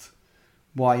asked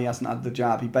why he hasn't had the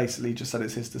jab. He basically just said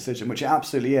it's his decision, which it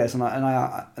absolutely is, and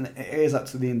it is up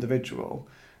to the individual.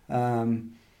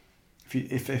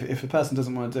 If a person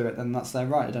doesn't want to do it, then that's their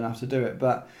right. They don't have to do it.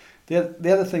 But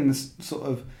the other thing that's sort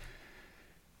of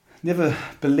the other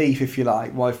belief, if you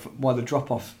like, why the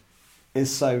drop off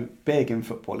is so big in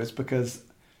football is because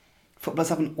footballers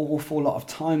have an awful lot of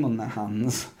time on their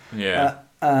hands. Yeah.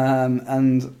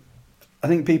 And I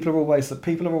think people are always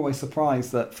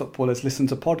surprised that footballers listen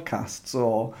to podcasts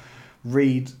or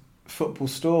read football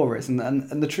stories, and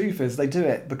the truth is they do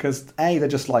it because A, they're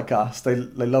just like us. They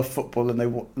love football and they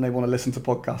want to listen to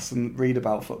podcasts and read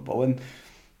about football, and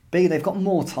B, they've got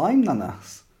more time than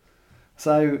us.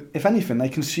 So if anything, they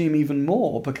consume even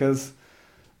more because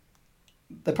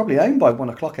they're probably home by 1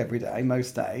 o'clock every day,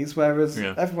 most days, whereas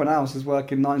everyone else is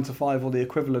working 9 to 5 or the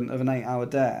equivalent of an 8-hour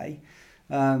day.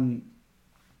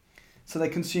 So they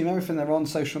consume everything. They're on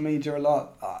social media a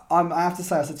lot. I have to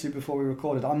say, I said to you before we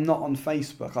recorded, I'm not on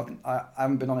Facebook. I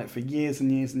haven't been on it for years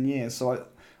and years and years. So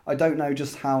I don't know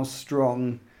just how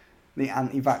strong the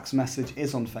anti-vax message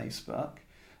is on Facebook.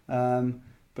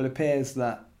 But it appears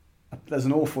that there's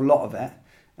an awful lot of it.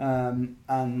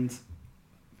 And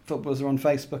footballers are on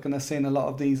Facebook and they're seeing a lot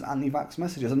of these anti-vax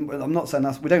messages. And I'm not saying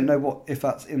we don't know if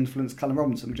that's influenced Callum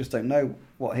Robinson. We just don't know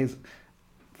what his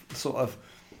sort of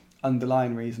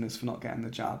underlying reason is for not getting the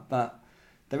jab. But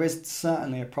there is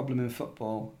certainly a problem in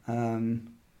football where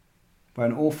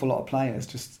an awful lot of players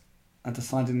just are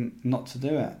deciding not to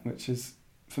do it, which is,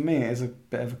 for me, it is a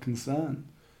bit of a concern.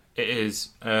 It is.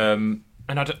 And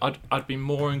I'd be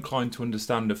more inclined to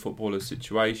understand a footballer's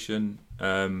situation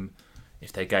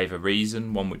if they gave a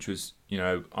reason, one which was,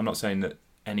 I'm not saying that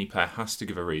any player has to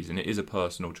give a reason. It is a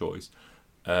personal choice.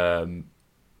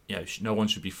 No one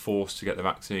should be forced to get the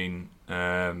vaccine.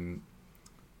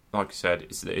 Like I said,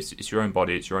 it's your own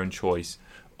body, it's your own choice.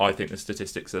 I think the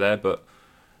statistics are there, but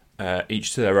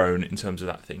each to their own in terms of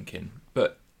that thinking.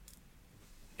 But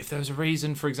if there was a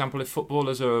reason, for example, if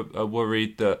footballers are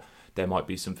worried that there might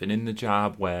be something in the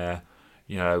jab where,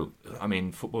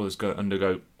 footballers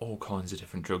undergo all kinds of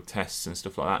different drug tests and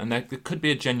stuff like that, and there could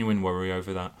be a genuine worry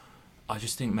over that. I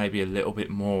just think maybe a little bit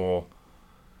more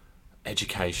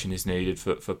education is needed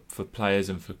for players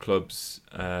and for clubs.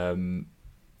 And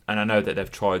I know that they've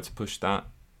tried to push that,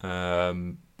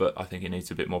 but I think it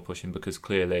needs a bit more pushing because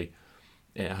clearly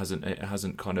it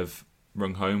hasn't kind of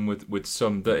rung home with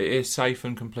some that it is safe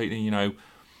and completely,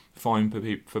 fine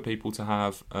for people to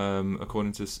have,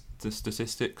 according to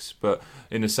statistics. But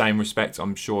in the same respect,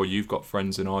 I'm sure you've got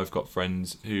friends and I've got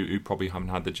friends who probably haven't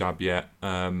had the jab yet,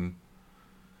 and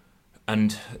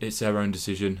it's their own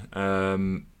decision.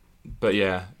 But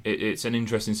yeah, it's an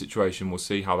interesting situation. We'll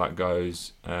see how that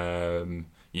goes.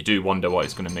 You do wonder what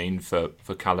it's going to mean for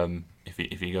Callum if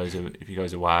he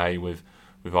goes away with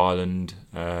Ireland,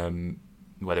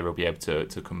 whether he'll be able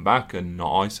to come back and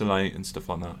not isolate and stuff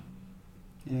like that.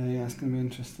 Yeah, it's going to be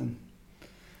interesting.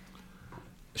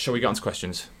 Shall we get on to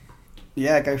questions?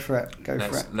 Yeah, go for it.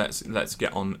 Let's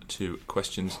get on to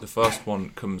questions. The first one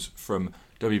comes from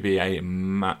WBA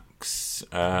Max.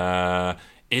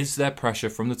 Is there pressure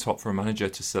from the top for a manager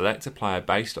to select a player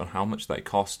based on how much they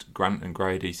cost? Grant and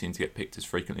Grady seem to get picked as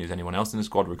frequently as anyone else in the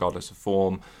squad, regardless of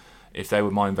form. If they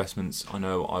were my investments, I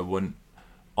know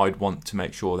I'd want to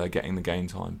make sure they're getting the game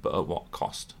time, but at what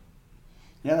cost?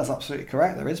 Yeah, that's absolutely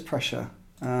correct. There is pressure.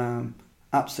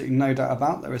 Absolutely no doubt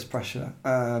about there is pressure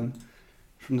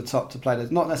from the top to play. There's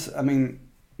not necessarily.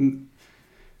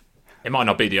 It might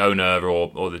not be the owner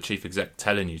or the chief exec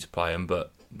telling you to play them,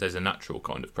 but there's a natural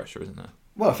kind of pressure, isn't there?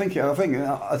 Well, I think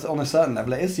on a certain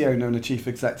level, it is the owner and the chief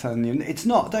exec telling you. It's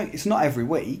not every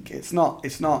week. It's not.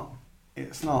 If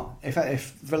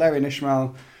Valerian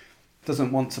Ismail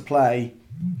doesn't want to play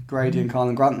Grady and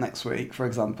Karlan Grant next week, for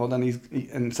example, then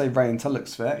and say Ray and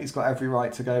Tullock's fit, he's got every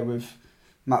right to go with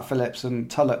Matt Phillips and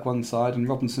Tullock one side and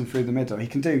Robinson through the middle. He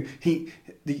can do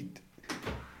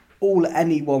all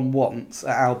anyone wants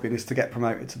at Albion is to get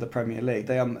promoted to the Premier League.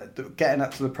 Getting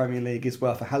up to the Premier League is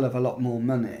worth a hell of a lot more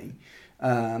money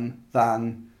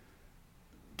than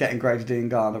getting Grady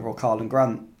Diangana or Karlan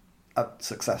Grant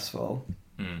successful.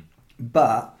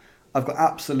 But I've got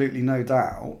absolutely no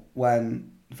doubt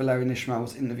when Valerian Ismail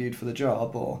was interviewed for the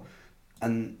job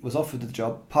and was offered the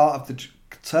job, part of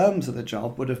terms of the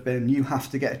job would have been you have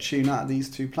to get a tune out of these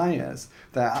two players.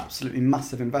 They're absolutely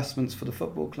massive investments for the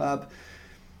football club.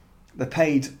 They're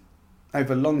paid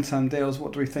over long-term deals.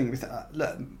 What do we think?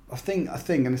 Look, I think,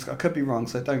 and I could be wrong,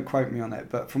 so don't quote me on it,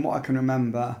 but from what I can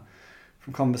remember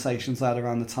from conversations I had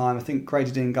around the time, I think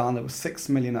Grady Diangana was £6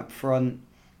 million up front,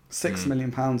 £6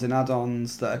 million in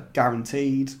add-ons that are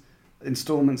guaranteed,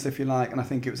 instalments if you like, and I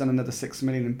think it was then another £6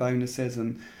 million in bonuses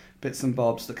and bits and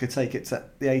bobs that could take it to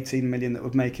the 18 million that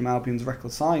would make him Albion's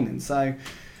record signing. So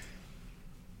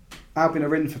Albion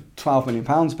are in for £12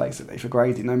 million basically for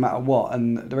Grady, no matter what,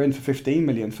 and they're in for 15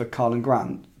 million for Karlan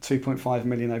Grant, 2.5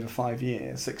 million over 5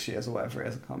 years, 6 years or whatever it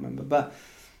is, I can't remember. But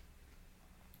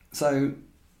so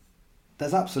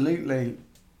there's absolutely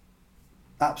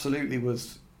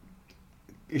was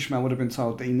Ishmael would have been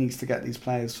told that he needs to get these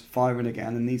players firing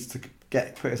again and needs to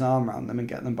put his arm around them and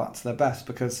get them back to their best,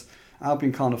 because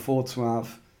Albion can't afford to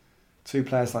have two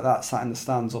players like that sat in the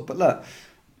stands. But look,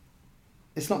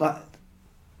 it's not that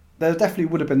there definitely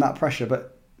would have been that pressure,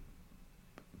 but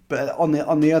on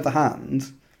the other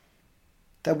hand,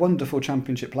 they're wonderful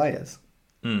Championship players.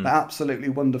 They're absolutely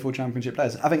wonderful Championship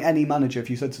players. I think any manager, if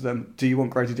you said to them, "Do you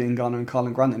want Grady Diangana and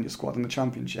Karlan Grant in your squad in the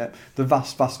Championship?" the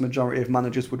vast majority of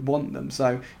managers would want them.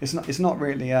 So it's not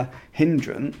really a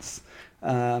hindrance.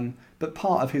 But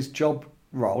part of his job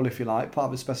role, if you like, part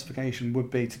of his specification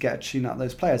would be to get a tune out of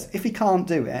those players. If he can't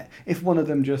do it, if one of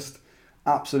them just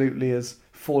absolutely has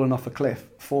fallen off a cliff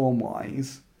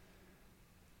form-wise,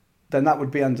 then that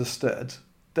would be understood.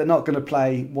 They're not going to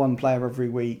play one player every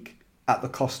week at the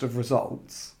cost of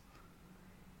results.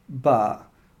 But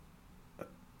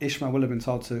Ishmael will have been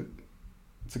told to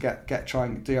try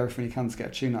and do everything he can to get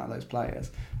a tune out of those players.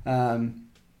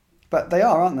 But they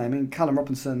are, aren't they? I mean, Callum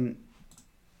Robinson,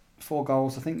 4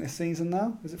 goals, I think, this season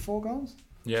now. Is it 4 goals?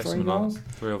 Yeah, 3 goals? Like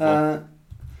 3 or 4.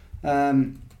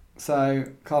 So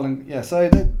Karlan, so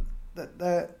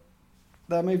they're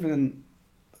moving in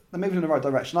the right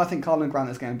direction. I think Karlan Grant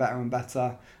is getting better and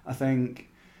better. I think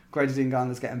Grady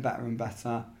Diangana is getting better and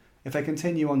better. If they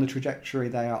continue on the trajectory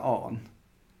they are on,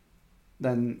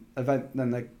 then they're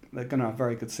going to have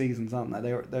very good seasons, aren't they?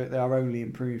 They are only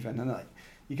improving, and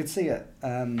you could see it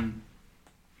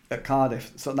at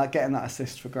Cardiff. So that getting that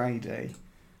assist for Grady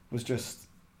was just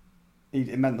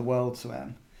it meant the world to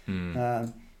him.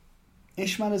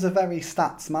 Ishmael is a very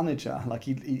stats manager. Like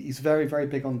he's very, very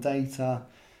big on data.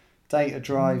 Data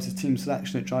drives his team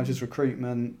selection. It drives his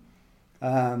recruitment.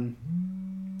 So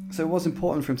it was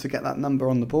important for him to get that number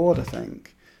on the board, I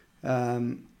think.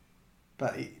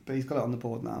 But he's got it on the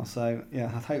board now. So yeah,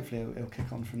 hopefully it'll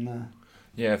kick on from there.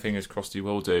 Yeah, fingers crossed he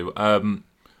will do.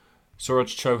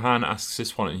 Suraj Chauhan asks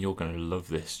this one, and you're going to love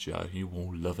this, Joe. You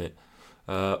will love it.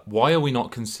 Why are we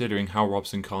not considering Hal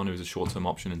Robson-Kanu as a short-term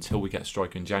option until we get a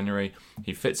striker in January?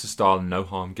 He fits the style and no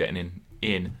harm getting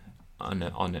in on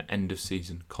an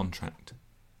end-of-season contract.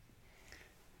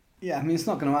 Yeah, I mean, it's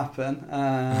not going to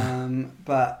happen,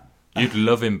 but... You'd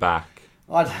love him back.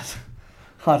 I'd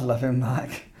love him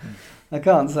back. I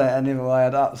can't say it any other way.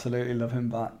 I'd absolutely love him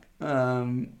back.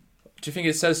 Do you think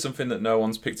it says something that no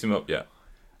one's picked him up yet?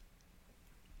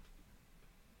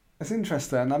 It's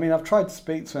interesting. I mean, I've tried to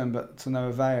speak to him, but to no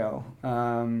avail.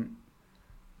 I'd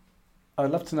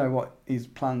love to know what his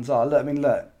plans are.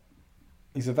 Look,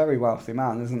 he's a very wealthy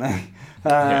man, isn't he?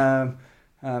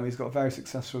 He's got a very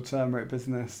successful turmeric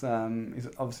business. He's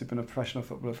obviously been a professional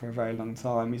footballer for a very long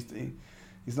time.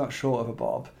 He's not short of a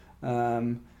bob.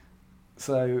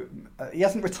 So he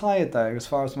hasn't retired, though, as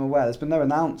far as I'm aware. There's been no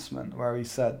announcement where he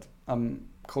said, "I'm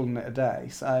calling it a day."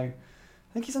 So I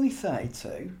think he's only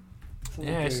 32.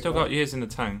 Yeah, he's still got years in the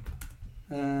tank.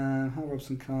 Hal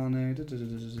Robson-Kanu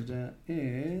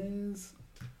is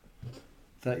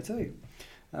 32.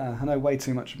 I know way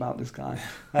too much about this guy.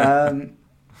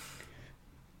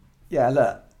 Yeah,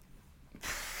 look,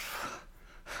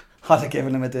 I'd have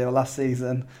given him a deal last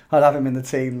season. I'd have him in the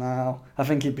team now. I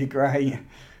think he'd be great.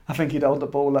 I think he'd hold the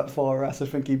ball up for us. I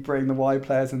think he'd bring the wide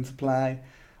players into play.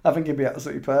 I think he'd be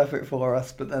absolutely perfect for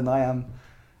us. But then I am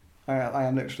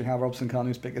literally Hal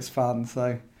Robson-Kanu's biggest fan.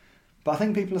 So, but I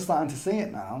think people are starting to see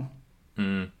it now.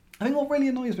 I think what really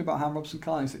annoys me about Hal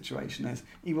Robson-Kanu's situation is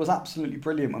he was absolutely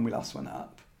brilliant when we last went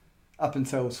up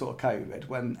until sort of COVID,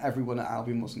 when everyone at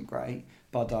Albion wasn't great,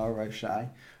 bar Dara O'Shea.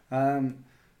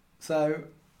 So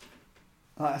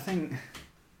I think,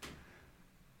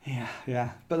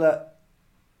 yeah. But look,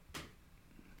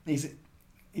 he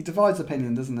divides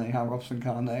opinion, doesn't he, Hal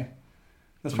Robson-Kanu?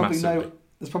 There's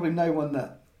probably no one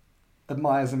that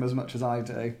admires him as much as I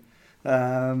do.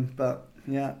 But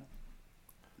yeah.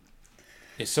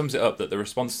 It sums it up that the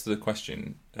response to the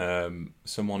question,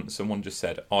 someone just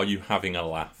said, "Are you having a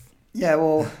laugh?" Yeah,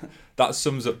 well, That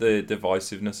sums up the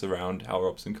divisiveness around Hal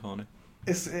Robson-Kanu.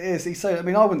 it is. He's so. I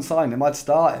mean, I wouldn't sign him. I'd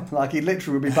start him. Like, he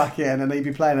literally would be back in, and he'd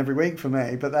be playing every week for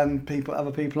me. But then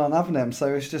other people aren't having him.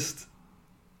 So it's just.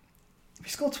 He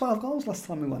scored 12 goals last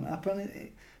time we went up,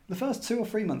 and the first 2 or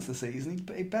 3 months of the season,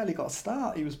 he barely got a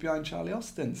start. He was behind Charlie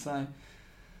Austin. So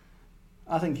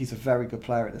I think he's a very good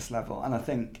player at this level, and I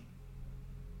think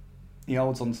he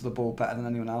holds onto the ball better than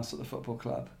anyone else at the football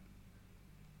club.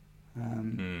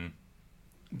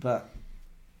 But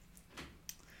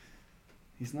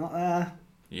he's not there.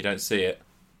 You don't see it.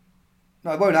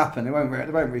 No, it won't happen. They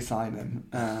won't re-sign him.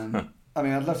 I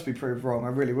mean, I'd love to be proved wrong. I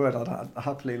really would. I'd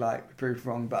happily be proved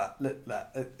wrong, but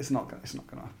it's not going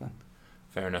to happen.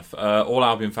 Fair enough. All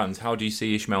Albion fans, how do you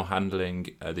see Ishmael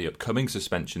handling the upcoming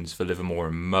suspensions for Livermore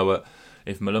and Mowat?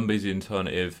 If Malumbi's the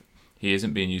alternative, he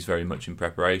isn't being used very much in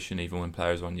preparation, even when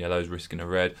players are on yellows risking a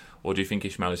red. Or do you think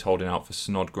Ishmael is holding out for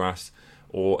Snodgrass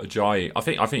or Ajayi? I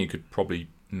think you could probably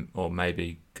or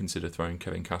maybe consider throwing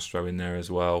Kevin Castro in there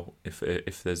as well.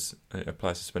 If there's a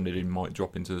player suspended, he might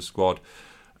drop into the squad.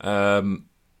 I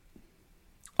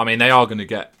mean, they are going to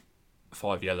get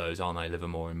 5 yellows, aren't they,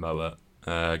 Livermore and Mowat,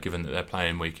 given that they're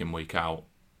playing week in, week out.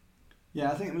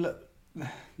 Yeah, I think.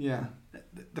 Yeah,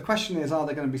 the question is, are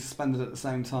they going to be suspended at the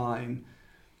same time?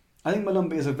 I think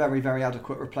Malumbi is a very, very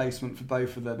adequate replacement for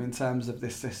both of them in terms of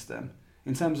this system.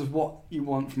 In terms of what you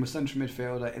want from a central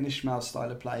midfielder in Ishmael's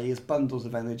style of play, he has bundles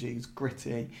of energy, he's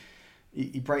gritty,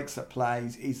 he breaks up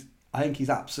plays. I think he's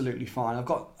absolutely fine. I've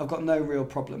got no real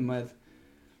problem with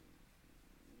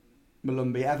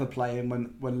Malumbi ever playing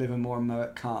when Livermore and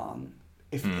Mowat can't.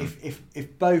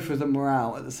 If both of them were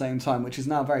out at the same time, which is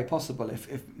now very possible if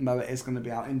Mowat is going to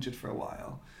be out injured for a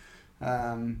while,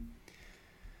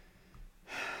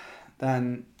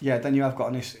 then you have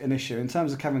got an issue. In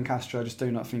terms of Kevin Castro, I just do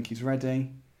not think he's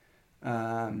ready. He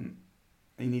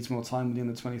needs more time with the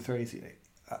under-23s.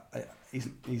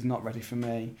 He's not ready for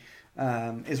me.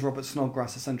 Is Robert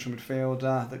Snodgrass a central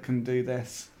midfielder that can do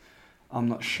this? I'm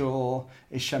not sure.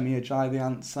 Is Semi Ajayi the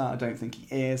answer? I don't think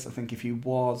he is. I think if he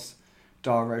was,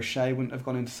 Dara O'Shea wouldn't have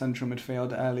gone into central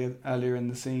midfield earlier in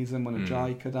the season when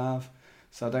Ajayi could have.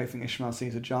 So I don't think Ishmael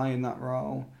sees Ajayi in that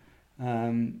role.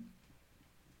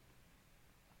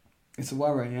 It's a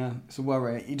worry, yeah. It's a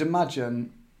worry. You'd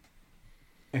imagine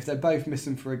if they're both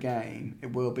missing for a game,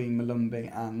 it will be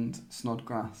Malumbi and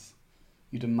Snodgrass.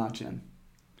 You'd imagine.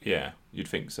 Yeah, you'd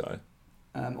think so.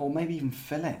 Or maybe even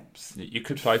Phillips. You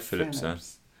could play Phillips there.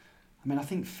 I mean, I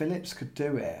think Phillips could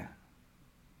do it.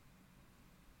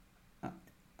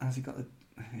 Has he got the?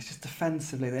 It's just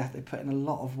defensively they put in a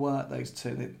lot of work. Those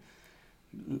two.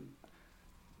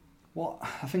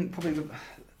 I think probably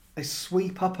they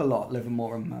sweep up a lot.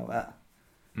 Livermore and Mowat.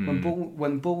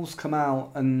 When balls come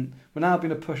out and when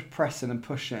Albion are pressing and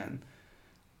pushing,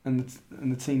 and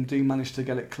the team do manage to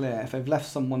get it clear. If they've left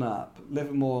someone up,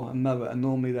 Livermore and Mowat are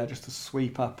normally there just to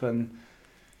sweep up and.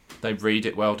 They read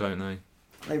it well, don't they?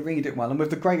 They read it well, and with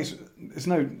the greatest, there's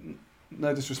no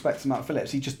disrespect to Matt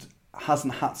Phillips. He just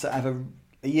hasn't had to ever.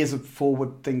 He is a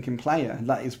forward-thinking player.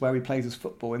 That is where he plays his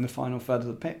football, in the final third of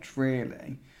the pitch,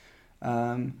 really.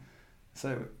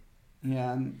 So,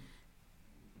 yeah,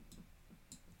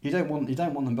 you don't want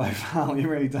them both out. You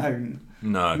really don't.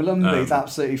 No, Malumbi's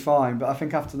absolutely fine, but I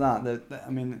think after that,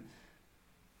 I mean,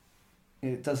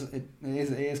 it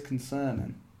is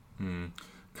concerning.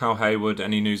 Carl Hayward,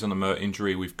 any news on the Mert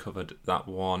injury? We've covered that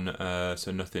one,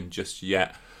 so nothing just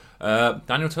yet.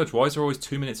 Daniel Tudge, why is there always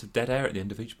 2 minutes of dead air at the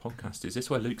end of each podcast? Is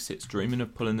this where Luke sits dreaming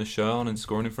of pulling the shirt on and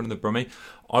scoring in front of the Brummie?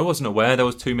 I wasn't aware there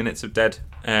was 2 minutes of dead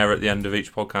air at the end of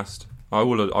each podcast. I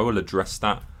will address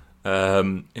that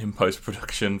in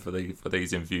post-production for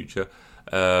these in future.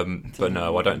 But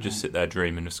no, I don't just sit there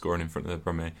dreaming of scoring in front of the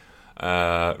Brummie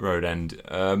Road End.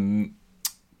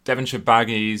 Devonshire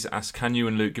Baggies asks, can you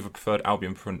and Luke give a preferred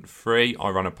Albion front three? I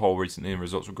ran a poll recently and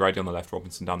results were Grady on the left,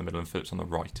 Robinson down the middle and Phillips on the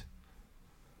right.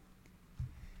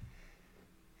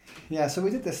 Yeah, so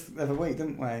we did this the other week,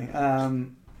 didn't we?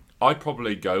 I'd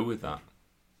probably go with that.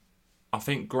 I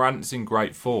think Grant's in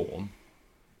great form,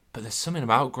 but there's something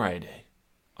about Grady.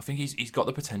 I think he's got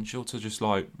the potential to just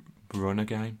run a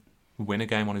game, win a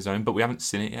game on his own, but we haven't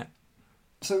seen it yet.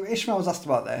 So Ishmael was asked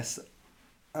about this.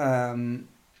 Will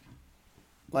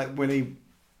he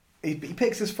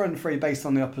picks his front three based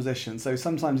on the opposition. So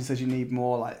sometimes he says you need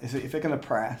more, if they're going to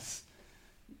press,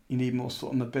 you need more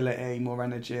sort of mobility, more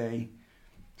energy.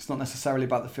 It's not necessarily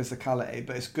about the physicality,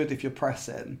 but it's good if you're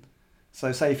pressing.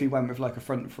 So say if he went with a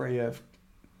front three of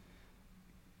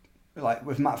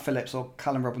with Matt Phillips or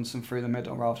Callum Robinson through the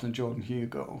middle rather than Jordan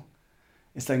Hugill,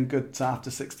 it's then good to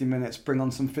after 60 minutes bring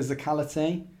on some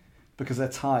physicality because they're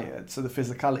tired. So the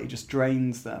physicality just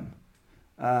drains them.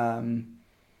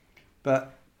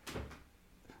 But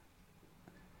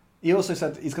he also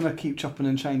said he's going to keep chopping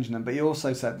and changing them. But he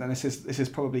also said, and this is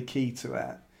probably key to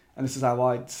it, and this is how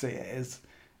I'd see it, is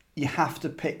you have to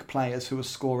pick players who are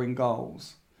scoring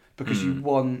goals, because you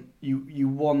want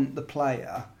the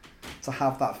player to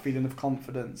have that feeling of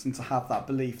confidence and to have that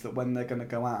belief that when they're going to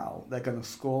go out, they're going to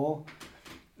score.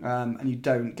 And you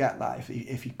don't get that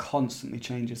if he constantly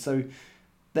changes. So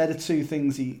they're the two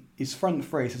things his front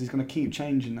three says he's going to keep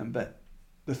changing them. But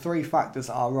the three factors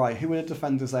are, right, who are the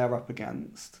defenders they are up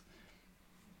against?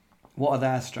 What are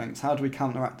their strengths? How do we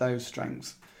counteract those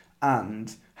strengths?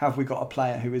 And have we got a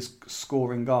player who is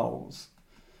scoring goals?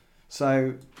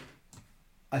 So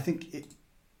I think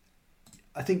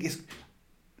it's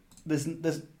there's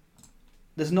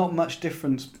not much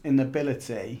difference in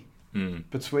ability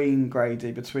between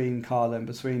Grady, between Carlin,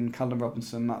 between Callum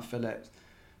Robinson, Matt Phillips,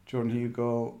 Jordan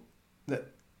Hugo.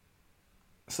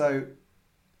 So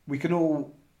we can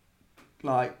all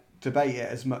debate it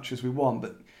as much as we want,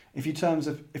 but if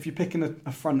you're picking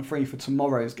a front three for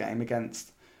tomorrow's game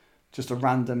against just a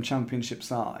random championship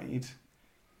side,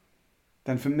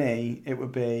 then for me it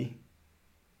would be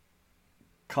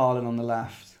Carlin on the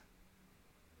left,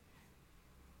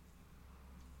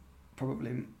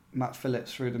 probably Matt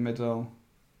Phillips through the middle,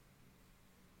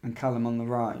 and Callum on the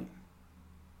right.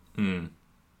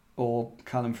 Or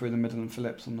Callum through the middle and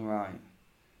Phillips on the right.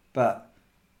 But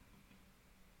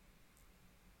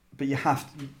you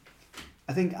have to,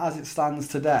 I think as it stands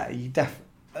today,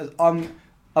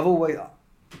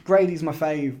 Grady's my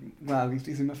favourite. Well,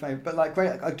 he's my favourite, but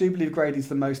I do believe Grady's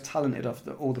the most talented of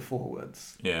all the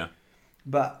forwards. Yeah.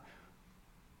 But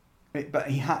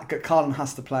Carlin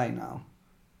has to play now,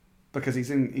 because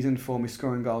he's in form. He's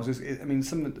scoring goals.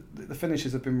 Some of the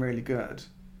finishes have been really good,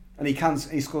 and he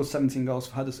scored 17 goals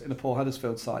for in a poor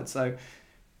Huddersfield side. So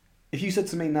if you said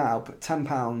to me now, put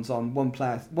 £10 on one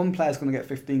player, one player's going to get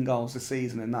 15 goals this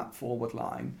season in that forward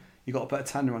line. You've got to put a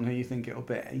tenner on who you think it'll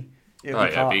be. It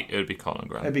would be Carlin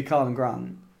Grant. It'd be Carlin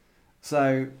Grant.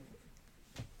 So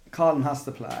Carlin has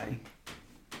to play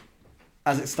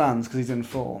as it stands because he's in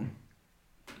form.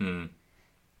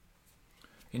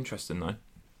 Interesting though.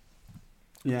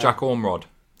 Yeah. Jack Ormrod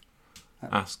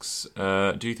asks,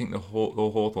 do you think the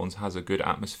Hawthorns has a good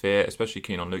atmosphere, especially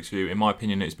keen on Luke's view? In my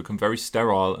opinion, it's become a very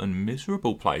sterile and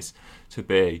miserable place to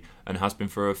be, and has been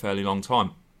for a fairly long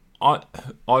time.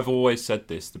 I've always said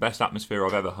this, the best atmosphere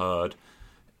I've ever heard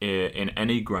in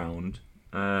any ground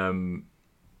came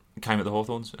at the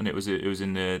Hawthorns, and it was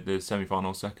in the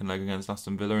semi-final second leg against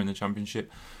Aston Villa in the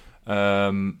Championship.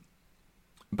 But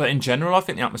in general, I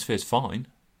think the atmosphere's fine.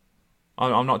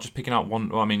 I'm not just picking out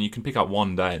one. I mean, you can pick out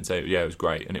one day and say, yeah, it was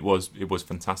great, and it was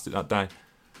fantastic that day.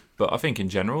 But I think in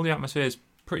general, the atmosphere is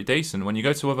pretty decent. When you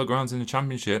go to other grounds in the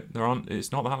Championship,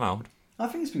 it's not that loud. I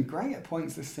think it's been great at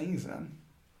points this season.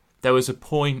 There was a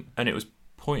point, and it was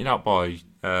pointed out by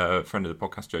a friend of the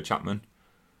podcast, Joe Chapman.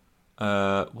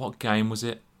 What game was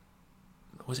it?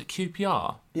 Was it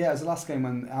QPR? Yeah, it was the last game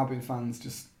when Albion fans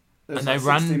just... And they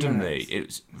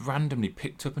randomly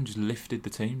picked up and just lifted the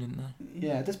team, didn't they?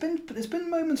 Yeah, there's been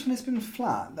moments when it's been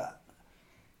flat.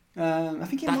 I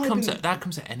think that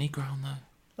comes at any ground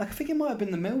though. I think it might have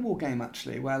been the Millwall game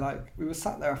actually, where we were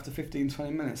sat there after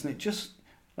 15-20 minutes and it just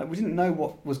we didn't know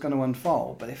what was going to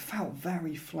unfold, but it felt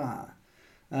very flat.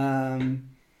 But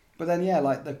then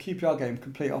the QPR game,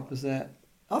 complete opposite.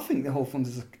 I think the Hawthorns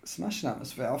is a smashing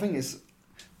atmosphere. I think it's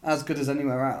as good as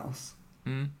anywhere else.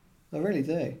 I really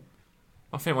do.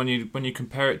 I think when you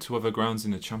compare it to other grounds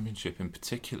in the Championship in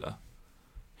particular,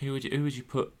 who would you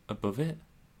put above it?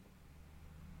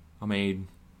 I mean,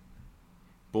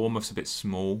 Bournemouth's a bit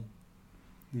small.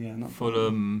 Yeah, not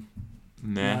Fulham.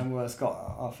 Nah. Well, it's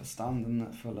got half a stand, isn't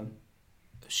it, Fulham?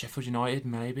 Sheffield United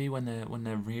maybe when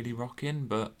they're really rocking,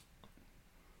 but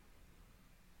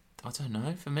I don't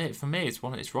know. For me,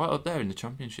 it's right up there in the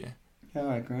Championship. Yeah,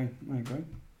 I agree.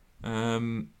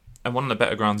 And one of the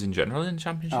better grounds in general in the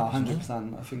Championship.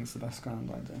 100%. I think it's the best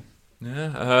ground I do.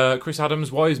 Yeah. Chris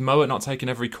Adams, why is Mowat not taking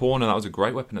every corner? That was a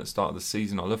great weapon at the start of the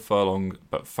season. I love Furlong,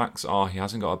 but facts are he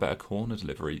hasn't got a better corner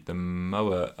delivery than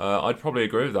Mowat. I'd probably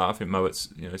agree with that. I think Mowat's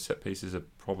set pieces are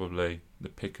probably the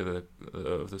pick of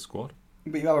the squad.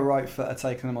 But you have a right footer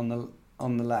taking them on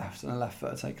the left and a left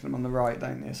footer taking them on the right,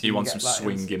 don't you? So you want some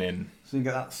swinging in. So you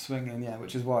get that swinging, yeah,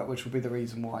 which will be the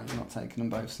reason why you're not taking them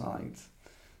both sides.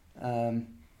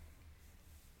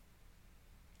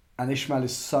 And Ishmael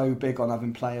is so big on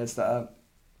having players that are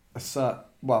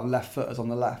left footers on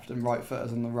the left and right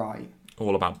footers on the right.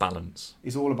 All about balance.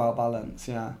 He's all about balance,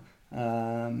 yeah.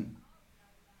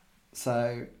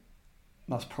 So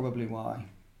That's probably why.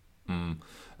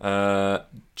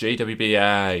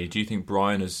 GWBA, do you think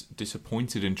Brian is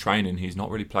disappointed in training? He's not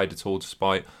really played at all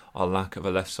despite our lack of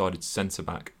a left-sided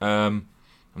centre-back. I'm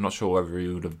not sure whether he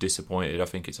would have disappointed. I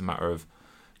think it's a matter of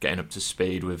getting up to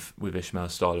speed with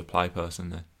Ishmael's style of play,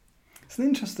 personally. It's an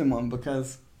interesting one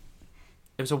because...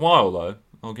 It was a while, though.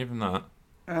 I'll give him that.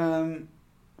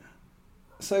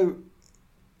 So,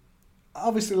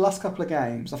 obviously, the last couple of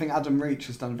games, I think Adam Reach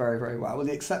has done very, very well, with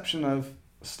the exception of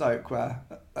Stoke, where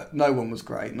no one was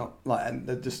great. Not like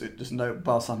and just no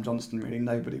bar Sam Johnston, really.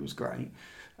 Nobody was great.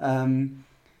 Yeah,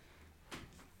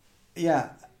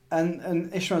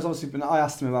 and Ishmael's obviously been. I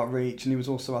asked him about Reach, and he was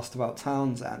also asked about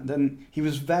Townsend, and he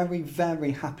was very,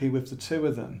 very happy with the two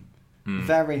of them.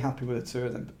 Very happy with the two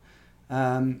of them,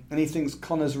 and he thinks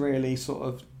Connor's really sort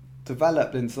of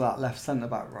developed into that left centre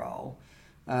back role,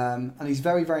 and he's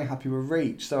very, very happy with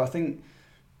Reach. So I think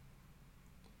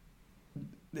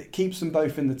it keeps them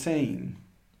both in the team.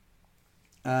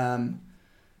 And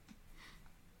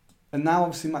now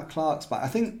obviously Matt Clark's back. I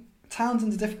think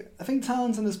Townsend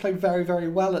has played very, very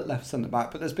well at left centre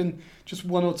back, but there's been just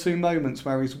one or two moments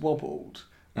where he's wobbled.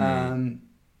 One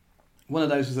of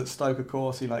those was at Stoke, of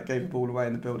course. He gave the ball away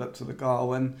in the build up to the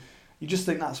goal, and you just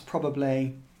think that's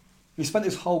probably... He spent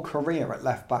his whole career at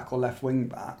left back or left wing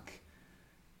back.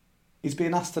 He's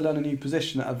being asked to learn a new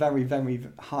position at a very, very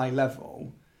high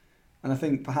level. And I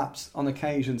think perhaps on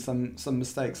occasion some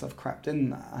mistakes have crept in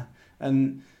there.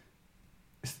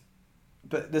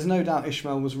 But there's no doubt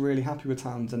Ishmael was really happy with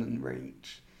Townsend and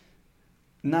Reach.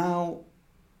 Now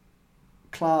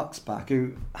Clark's back,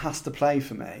 who has to play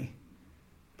for me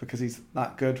because he's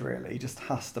that good, really. He just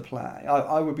has to play.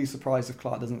 I would be surprised if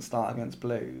Clark doesn't start against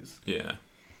Blues. Yeah.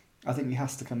 I think he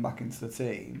has to come back into the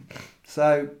team.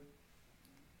 So,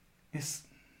 I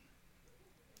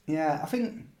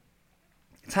think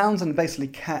Townsend basically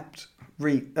kept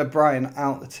Brian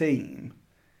out the team.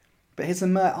 But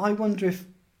I wonder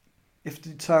if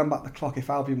to turn back the clock, if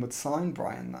Albion would sign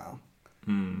Brian now.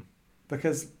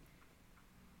 Because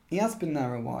he has been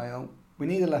there a while. We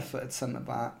need a left-footed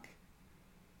centre-back.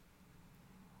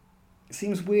 It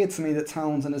seems weird to me that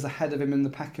Townsend is ahead of him in the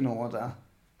pecking order,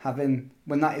 when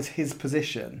that is his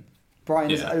position.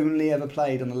 Brian has only ever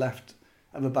played on the left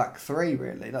of a back three,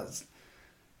 really. That's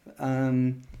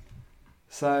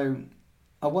so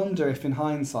I wonder if, in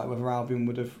hindsight, whether Albion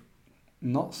would have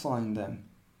not signed him.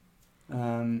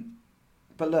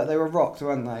 But look, they were rocked,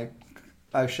 weren't they?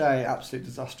 O'Shea, absolute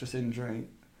disastrous injury.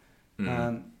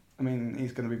 I mean,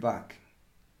 he's going to be back.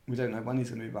 We don't know when he's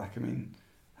going to be back. I mean,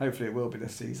 hopefully it will be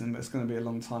this season, but it's going to be a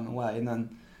long time away. And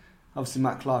then, obviously,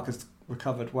 Matt Clark has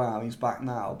recovered well. He's back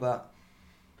now, but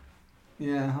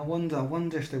yeah, I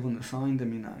wonder if they wouldn't have signed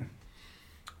him.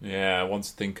 Yeah, one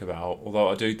to think about. Although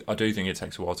I do think it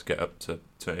takes a while to get up to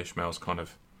Ishmael's kind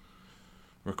of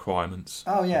requirements.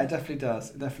 Oh yeah, it definitely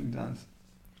does. It definitely does.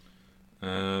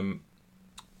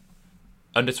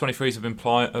 Under 23s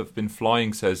have been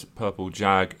flying, says Purple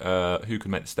Jag. Who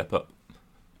can make the step up?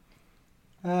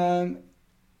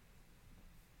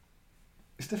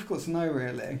 It's difficult to know,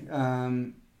 really.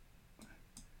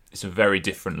 It's a very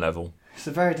different level. It's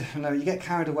a very different level. You get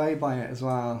carried away by it as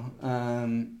well.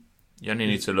 You only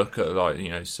need to look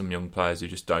at some young players who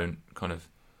just don't kind of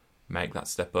make that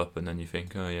step up, and then you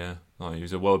think, oh yeah, he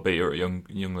was a world beater at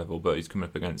young level, but he's coming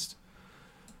up against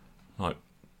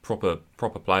proper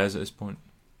players at this point.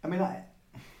 I mean, I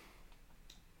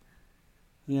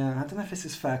don't know if this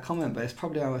is fair comment, but it's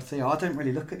probably how I see it. I don't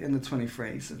really look at the under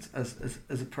 23s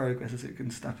as a progress as it can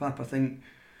step up. I think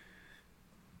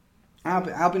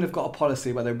Albion have got a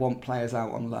policy where they want players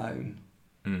out on loan.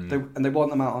 They want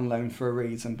them out on loan for a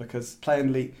reason, because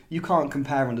playing league, you can't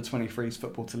compare under 23s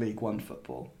football to League One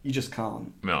football. You just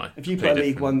can't. No, if you put a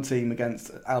League One team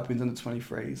against Albion's under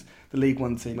 23s, the League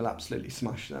One team will absolutely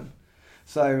smash them.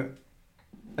 So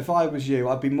if I was you,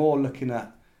 I'd be more looking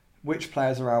at which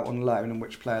players are out on loan and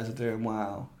which players are doing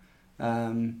well.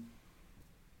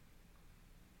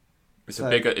 It's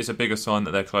a bigger sign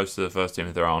that they're close to the first team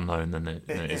if they're out on loan than it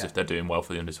is if they're doing well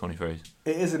for the under 23s.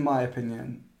 It is, in my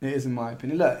opinion.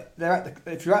 Look,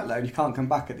 if you're at loan, you can't come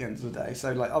back at the end of the day.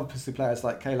 So, obviously, players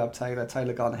like Caleb Taylor,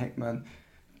 Taylor Garner-Hickman,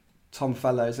 Tom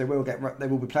Fellows, they will be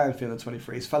playing for the under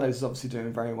 23s. Fellows is obviously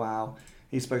doing very well.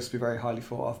 He's supposed to be very highly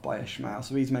thought of by Ishmael,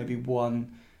 so he's maybe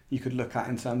one you could look at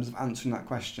in terms of answering that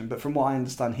question. But from what I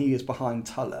understand, he is behind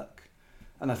Tulloch,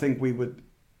 and I think we would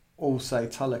all say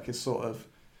Tulloch is sort of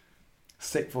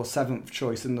 6th or 7th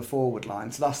choice in the forward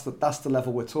line. So that's the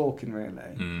level we're talking,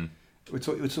 really. We're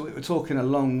talking a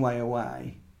long way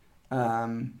away.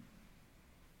 The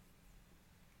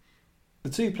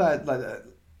two players,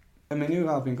 I mean, who have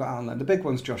Albion got out on loan? The big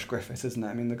one's Josh Griffiths, isn't it?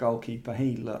 I mean, the goalkeeper.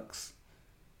 He looks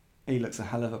a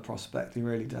hell of a prospect. He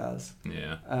really does.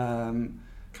 Yeah. Um,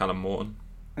 Callum Morton.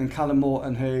 and Callum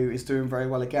Morton, who is doing very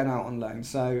well again out on loan.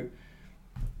 So,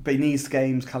 but he needs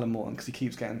games, Callum Morton, because he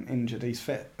keeps getting injured. He's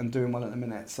fit and doing well at the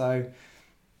minute. So,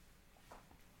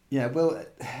 yeah, well,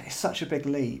 it's such a big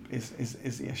leap is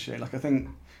the issue. Like, I think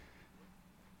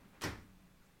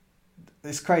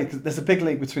it's crazy because there's a big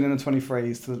leap between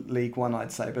under-23s to League One,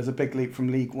 I'd say. But there's a big leap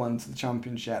from League One to the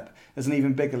Championship. There's an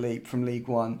even bigger leap from League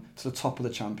One to the top of the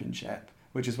Championship,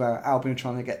 which is where Albion are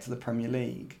trying to get to the Premier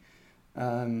League.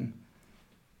 I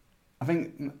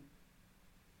think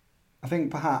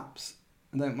perhaps,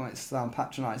 I don't want it to sound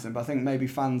patronising, but I think maybe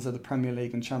fans of the Premier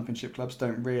League and Championship clubs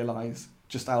don't realise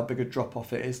just how big a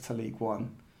drop-off it is to League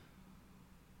One,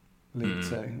 League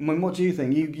Two. I mean, what do you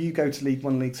think? You go to League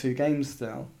One, League Two games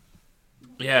still?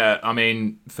 Yeah, I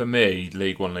mean, for me,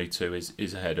 League One, League Two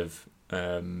is ahead of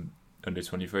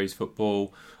under-23s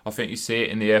football. I think you see it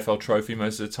in the AFL Trophy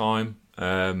most of the time.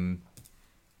 I mean,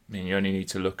 you only need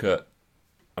to look at,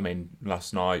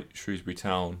 last night, Shrewsbury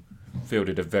Town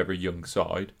fielded a very young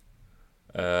side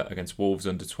against Wolves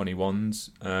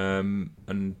under-21s,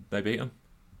 and they beat them.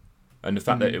 And the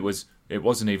fact that it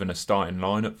wasn't even a starting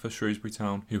lineup for Shrewsbury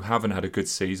Town, who haven't had a good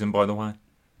season, by the way.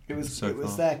 It was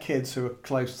their kids who were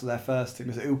close to their first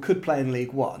team, who could play in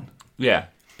League One. Yeah,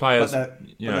 players. But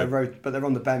they're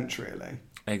on the bench, really.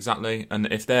 Exactly, and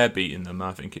if they're beating them,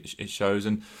 I think it shows.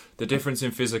 And the difference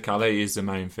in physicality is the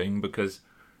main thing, because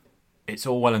it's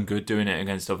all well and good doing it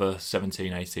against other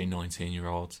 17, 18,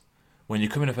 19-year-olds. When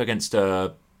you're coming up against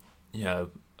a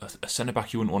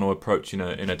centre-back you wouldn't want to approach in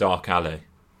a dark alley,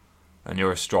 and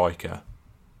you're a striker,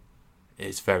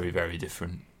 it's very, very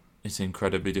different. It's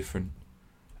incredibly different.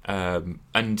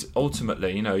 And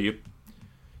ultimately, you're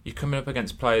coming up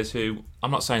against players who,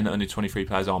 I'm not saying that under 23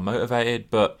 players are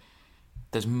motivated, but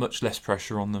there's much less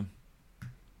pressure on them.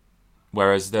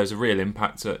 Whereas there's a real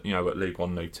impact at League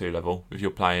One, League Two level if you're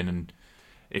playing, and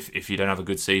if you don't have a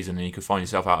good season, then you could find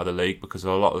yourself out of the league because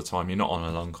a lot of the time you're not on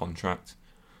a long contract,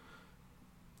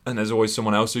 and there's always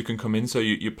someone else who can come in. So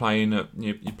you're playing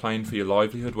for your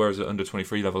livelihood. Whereas at under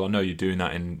 23 level, I know you're doing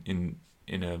that in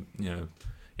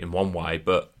one way,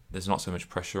 but there's not so much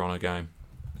pressure on a game.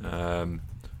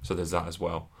 So there's that as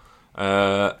well.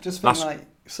 Just think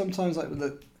sometimes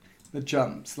with the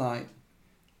jumps,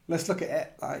 let's look at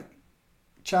it like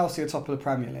Chelsea are top of the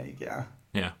Premier League, yeah,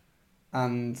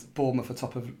 and Bournemouth are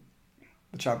top of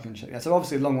the Championship, so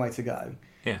obviously a long way to go,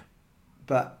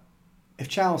 but if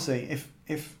Chelsea,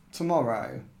 if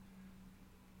tomorrow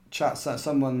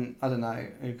someone, I don't know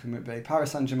who can it be,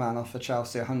 Paris Saint-Germain offer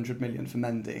Chelsea 100 million for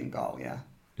Mendy in goal,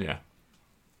 yeah,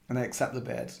 and they accept the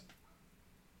bid,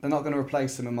 they're not going to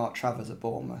replace him with Mark Travers at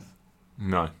Bournemouth.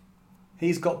 No.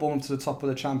 He's got Bournemouth to the top of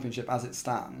the Championship as it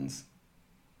stands,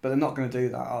 but they're not going to do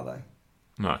that, are they?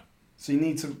 No. So you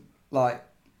need to,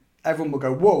 everyone will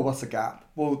go, whoa, what's a gap?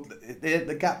 Well,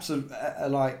 the gaps are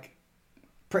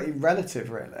pretty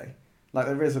relative, really.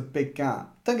 There is a big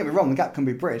gap. Don't get me wrong, the gap can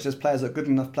be bridged. There's players that are good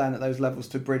enough playing at those levels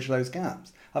to bridge those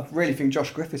gaps. I really think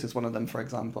Josh Griffiths is one of them, for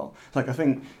example. I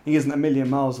think he isn't a million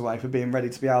miles away for being ready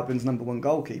to be Albion's number one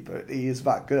goalkeeper. He is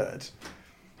that good.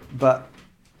 But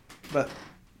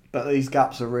these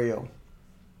gaps are real.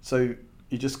 So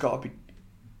you just got to be...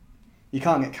 You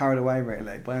can't get carried away,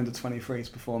 really, by under-23's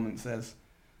performances.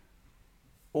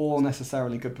 Or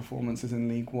necessarily good performances in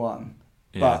League One.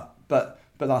 Yeah. But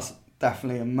that's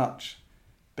definitely a much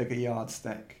bigger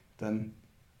yardstick than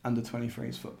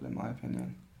under-23's football, in my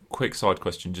opinion. Quick side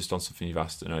question, just on something you've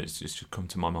asked, and it's just come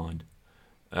to my mind.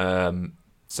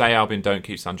 Say Albion don't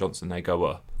keep Sam Johnstone, they go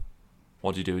up.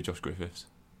 What do you do with Josh Griffiths?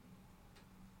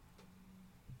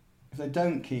 If they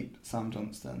don't keep Sam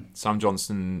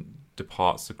Johnstone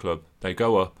departs the club. They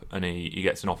go up, and he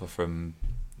gets an offer from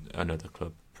another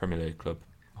club, Premier League club.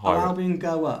 Albion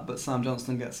go up, but Sam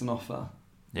Johnstone gets an offer.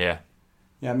 Yeah.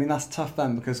 Yeah, that's tough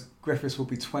then, because Griffiths will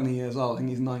be 20 years old. I think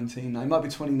he's 19 now. He might be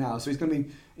 20 now, so he's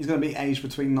going to be aged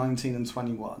between 19 and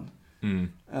 21.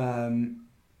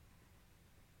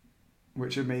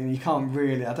 Which would mean you can't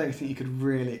really... I don't think you could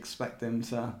really expect him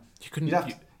to... You'd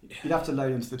have to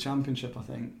load him to the Championship, I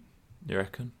think. You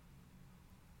reckon?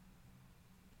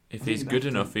 If he's good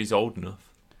enough, he's old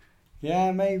enough.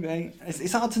 Yeah, maybe.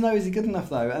 It's hard to know, is he good enough,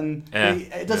 though? And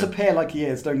it does appear like he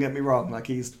is, don't get me wrong.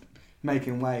 He's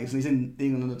making waves, and he's in the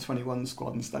England under-21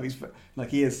 squad and stuff.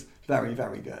 He is very,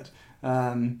 very good.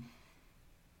 And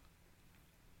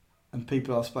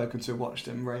people I've spoken to watched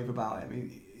him rave about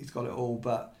him. He's got it all,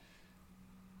 but...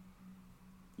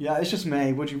 Yeah, it's just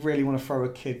me. Would you really want to throw a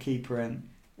kid keeper in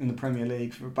in the Premier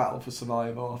League for a battle for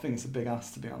survival. I think it's a big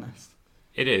ask, to be honest.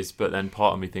 It is, but then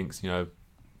part of me thinks, do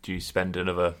you spend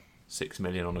another 6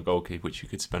 million on a goalkeeper, which you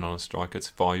could spend on a striker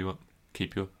to fire you up,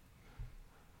 keep you up?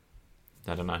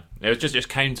 I don't know. It was just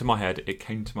came to my head. It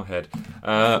came to my head.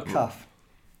 Off the cuff.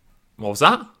 What was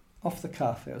that? Off the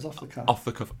cuff. It was off the cuff. Off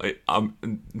the cuff.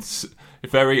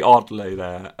 Very oddly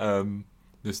there.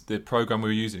 The program we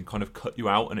were using kind of cut you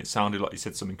out, and it sounded like you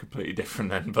said something completely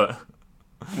different then. But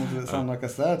what did it sound like I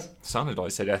said? Sounded like I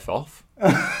said "f off."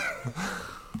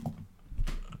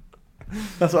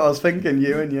 That's what I was thinking.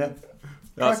 You and you.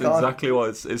 That's exactly what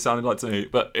it sounded like to me.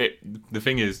 But the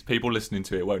thing is, people listening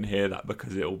to it won't hear that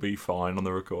because it'll be fine on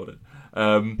the recording.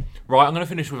 Right, I'm going to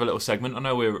finish with a little segment. I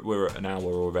know we're at an hour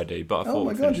already, but I thought. Oh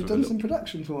my god, you've done some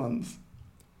production for once.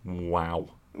 Wow.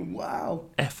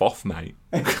 F off, mate.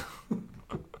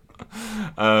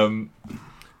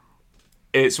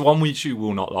 It's one which you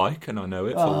will not like, and I know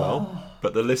it full well,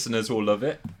 but the listeners will love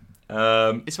it.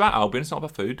 It's about Albion. It's not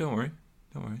about food. Don't worry.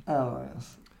 Oh,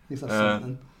 yes. He's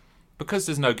something. Because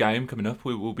there's no game coming up,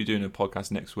 we will be doing a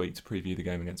podcast next week to preview the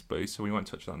game against Booth, so we won't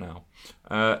touch that now.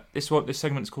 This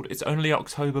segment is called "It's Only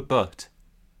October, But."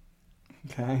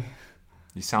 Okay.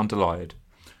 You sound delighted.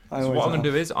 So what I'm going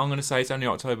to do is I'm going to say it's only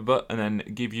October, but, and then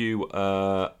give you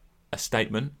a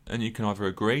statement, and you can either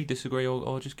agree, disagree,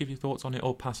 or just give your thoughts on it,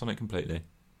 or pass on it completely.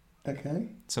 Okay.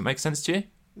 Does that make sense to you?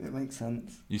 It makes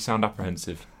sense. You sound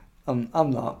apprehensive. I'm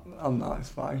not. It's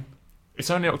fine. It's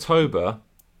only October,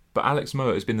 but Alex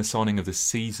Mowatt has been the signing of the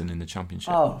season in the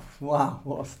Championship. Oh,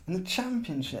 wow. In the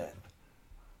Championship?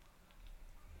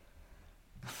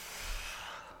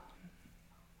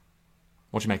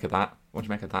 What do you make of that? What do you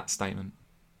make of that statement?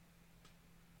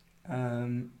 I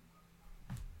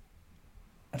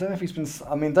don't know if he's been...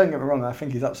 I mean, don't get me wrong, I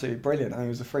think he's absolutely brilliant. He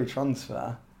was a free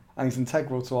transfer, and he's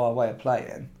integral to our way of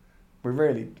playing. We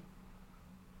really...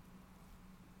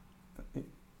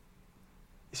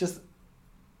 It's just...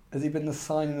 Has he been the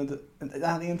signing of the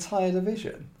entire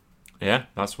division? Yeah,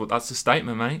 that's the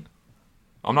statement, mate.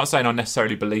 I'm not saying I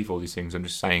necessarily believe all these things. I'm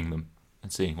just saying them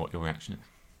and seeing what your reaction is.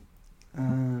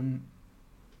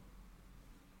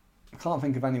 I can't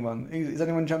think of anyone. Is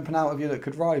anyone jumping out of you that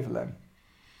could rival him?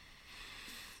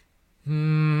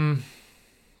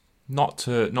 Not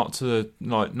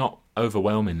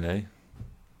overwhelmingly.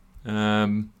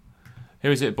 Who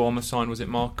is it? Bournemouth signed? Was it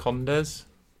Mark Condes?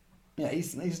 Yeah,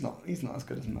 he's not as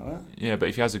good as Mowatt. Yeah, but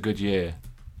if he has a good year.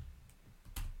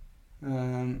 So,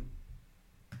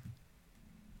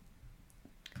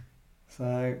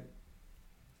 I'm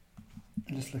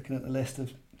just looking at the list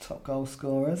of top goal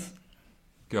scorers.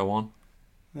 Go on.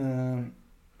 But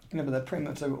they're pretty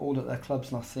much all at their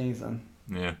clubs last season.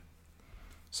 Yeah.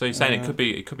 So you're saying it could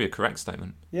be a correct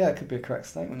statement? Yeah, it could be a correct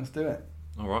statement. Let's do it.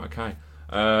 All right. Okay.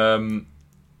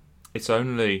 It's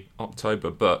only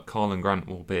October, but Karlan Grant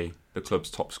will be the club's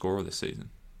top scorer this season.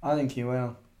 I think he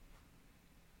will.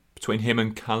 Between him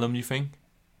and Callum, you think?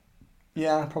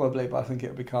 Yeah, probably, but I think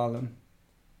it'll be Karlan.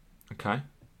 Okay.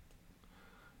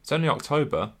 It's only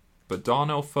October, but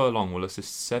Darnell Furlong will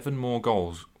assist 7 more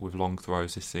goals with long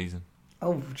throws this season.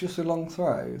 Oh, just with long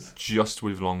throws? Just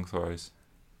with long throws.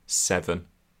 7.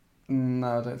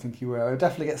 No, I don't think he will. He'll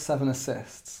definitely get 7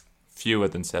 assists. Fewer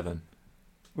than 7.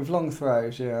 With long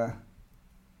throws, yeah.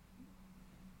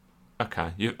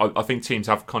 Okay. I think teams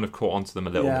have kind of caught on to them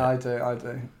a little bit. Yeah, I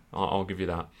do. I'll give you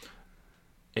that.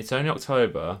 It's only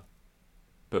October,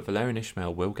 but Valérien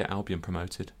Ismaël will get Albion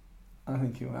promoted. I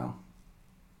think he will.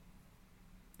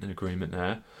 An agreement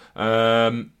there.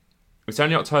 It's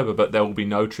only October, but there will be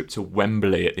no trip to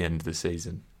Wembley at the end of the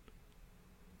season.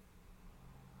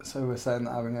 So we're saying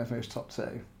that Albion will finish top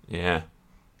 2? Yeah.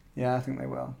 Yeah, I think they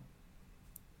will.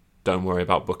 Don't worry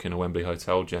about booking a Wembley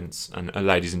hotel, gents and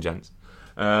ladies and gents.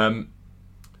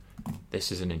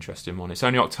 This is an interesting one. It's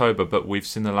only October, but we've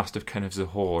seen the last of Kenneth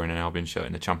Zohore in an Albion shirt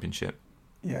in the Championship.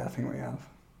 Yeah, I think we have.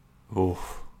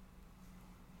 Oof.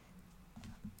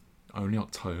 Only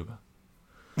October.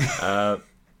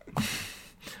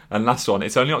 And last one.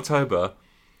 It's only October,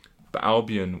 but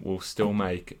Albion will still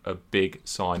make a big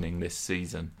signing this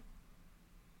season.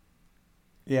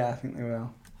 Yeah, I think they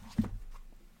will.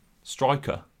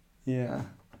 Striker. Yeah.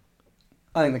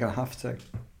 I think they're going to have to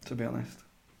be honest.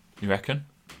 You reckon?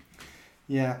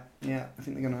 Yeah, I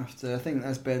think they're going to have to. I think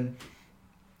there's been...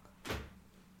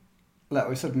 Like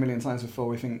we've said a million times before,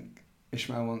 we think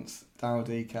Ismaël wants Daryl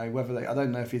DK. I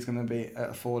don't know if he's going to be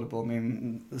affordable. I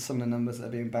mean, some of the numbers that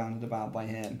are being bounded about by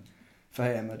him, for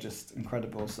him, are just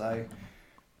incredible. So,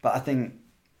 but I think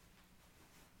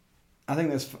Albion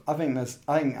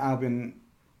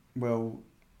will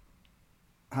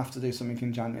have to do something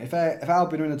in January. If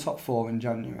Albion are in the top 4 in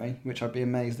January, which I'd be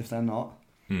amazed if they're not,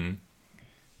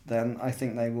 then I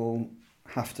think they will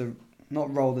have to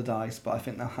not roll the dice, but I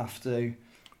think they'll have to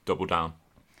double down.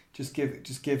 Just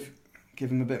give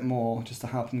them a bit more just to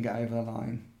help them get over the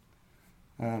line.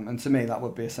 And to me, that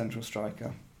would be a central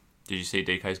striker. Did you see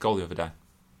DK's goal the other day?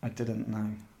 I didn't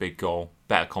know. Big goal.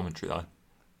 Better commentary though.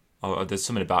 Oh, there's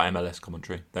something about MLS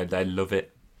commentary. They love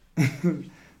it.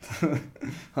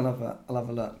 I'll have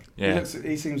a look. Yeah.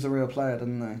 He seems a real player,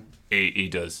 doesn't he? He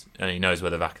does, and he knows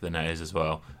where the back of the net is as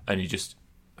well. And he just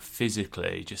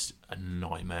physically just a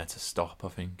nightmare to stop, I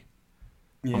think.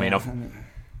 Yeah, I mean,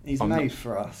 he's made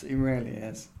for us. He really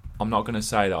is. I'm not going to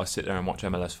say that I sit there and watch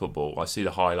MLS football. I see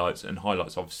the highlights, and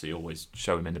highlights obviously always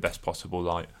show him in the best possible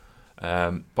light.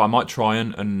 But I might try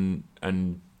and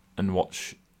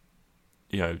watch,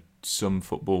 some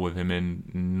football with him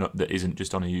in that isn't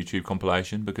just on a YouTube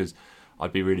compilation, because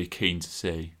I'd be really keen to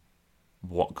see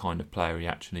what kind of player he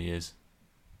actually is.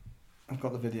 I've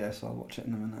got the video, so I'll watch it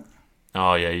in a minute.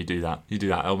 Oh yeah, you do that.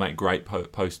 It'll make great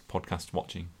post podcast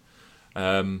watching.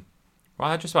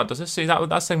 Right, just about does it. See,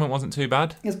 that segment wasn't too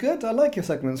bad. It's good. I like your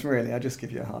segments, really. I just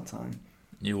give you a hard time.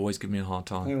 You always give me a hard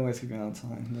time. I always give you a hard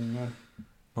time.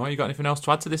 Right, you got anything else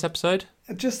to add to this episode?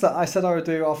 Just that I said I would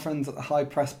do our friends at the High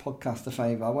Press podcast a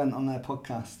favour. I went on their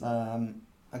podcast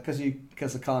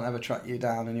because I can't ever track you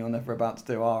down and you're never about to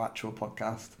do our actual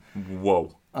podcast.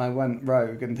 Whoa. I went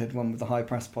rogue and did one with the High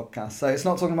Press podcast. So it's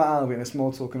not talking about Albion, it's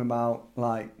more talking about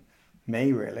like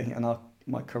me really and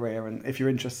my career, and if you're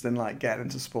interested in like getting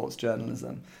into sports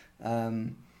journalism,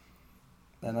 then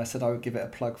I said I would give it a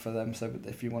plug for them. So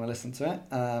if you want to listen to it,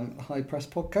 the High Press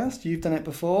podcast, you've done it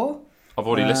before. I've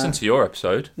already listened to your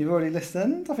episode. You've already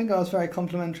listened. I think I was very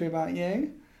complimentary about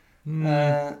you.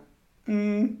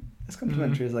 As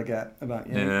complimentary as I get about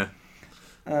you. Yeah.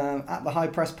 At the High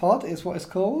Press Pod is what it's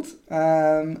called,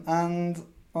 and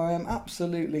I am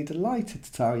absolutely delighted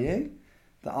to tell you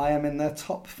that I am in their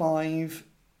top 5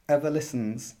 ever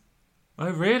listens.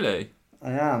 Oh, really?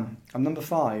 I am. I'm number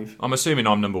 5. I'm assuming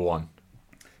I'm number 1.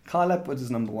 Kyle Edwards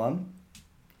is number 1.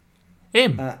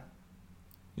 Him?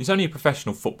 He's only a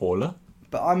professional footballer.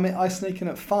 But I sneak in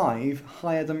at 5,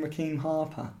 higher than Rakeem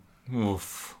Harper.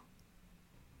 Oof.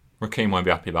 Rakeem won't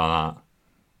be happy about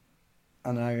that.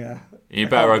 I know, yeah. You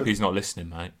better hope he's not listening,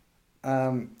 mate.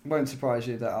 Won't surprise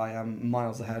you that I am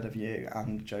miles ahead of you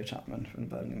and Joe Chapman from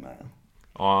the Birmingham Mail.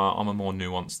 I'm a more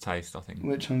nuanced taste, I think.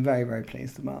 Which I'm very, very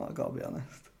pleased about, I've got to be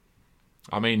honest.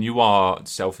 I mean, you are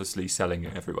selflessly selling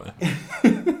it everywhere.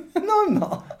 No, I'm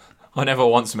not. I never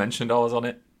once mentioned I was on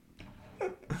it.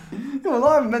 Well,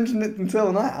 I haven't mentioned it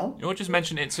until now. You'll just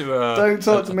mention it to... Don't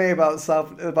talk to me about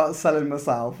selling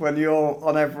myself when you're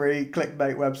on every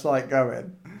clickbait website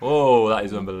going. Oh, that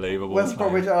is unbelievable. West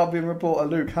Bromwich Albion reporter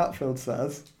Luke Hatfield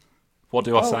says... What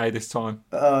do I say this time?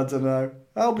 I don't know.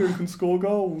 Albion can score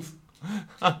goals.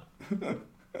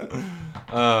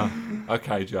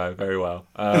 Okay, Joe, very well.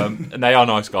 And they are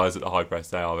nice guys at the High Press.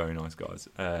 They are very nice guys.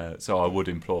 So I would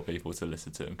implore people to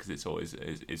listen to them because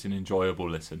it's an enjoyable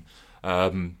listen.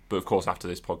 But of course, after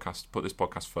this podcast, put this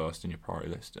podcast first in your priority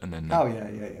list, and then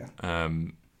yeah.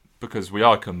 Because we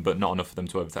icon, but not enough for them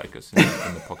to overtake us in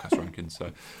the podcast rankings.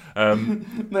 So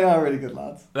they are really good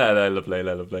lads. They're lovely.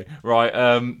 They're lovely. Right,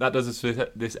 that does us for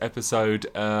this episode.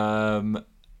 Following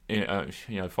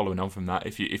on from that,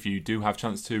 if you do have a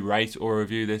chance to rate or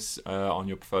review this on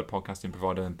your preferred podcasting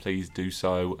provider, then please do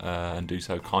so, and do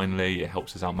so kindly. It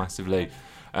helps us out massively.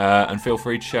 And feel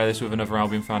free to share this with another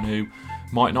Albion fan who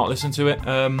might not listen to it.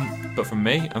 But from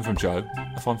me and from Joe,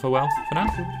 a fond farewell for now.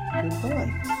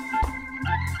 Goodbye.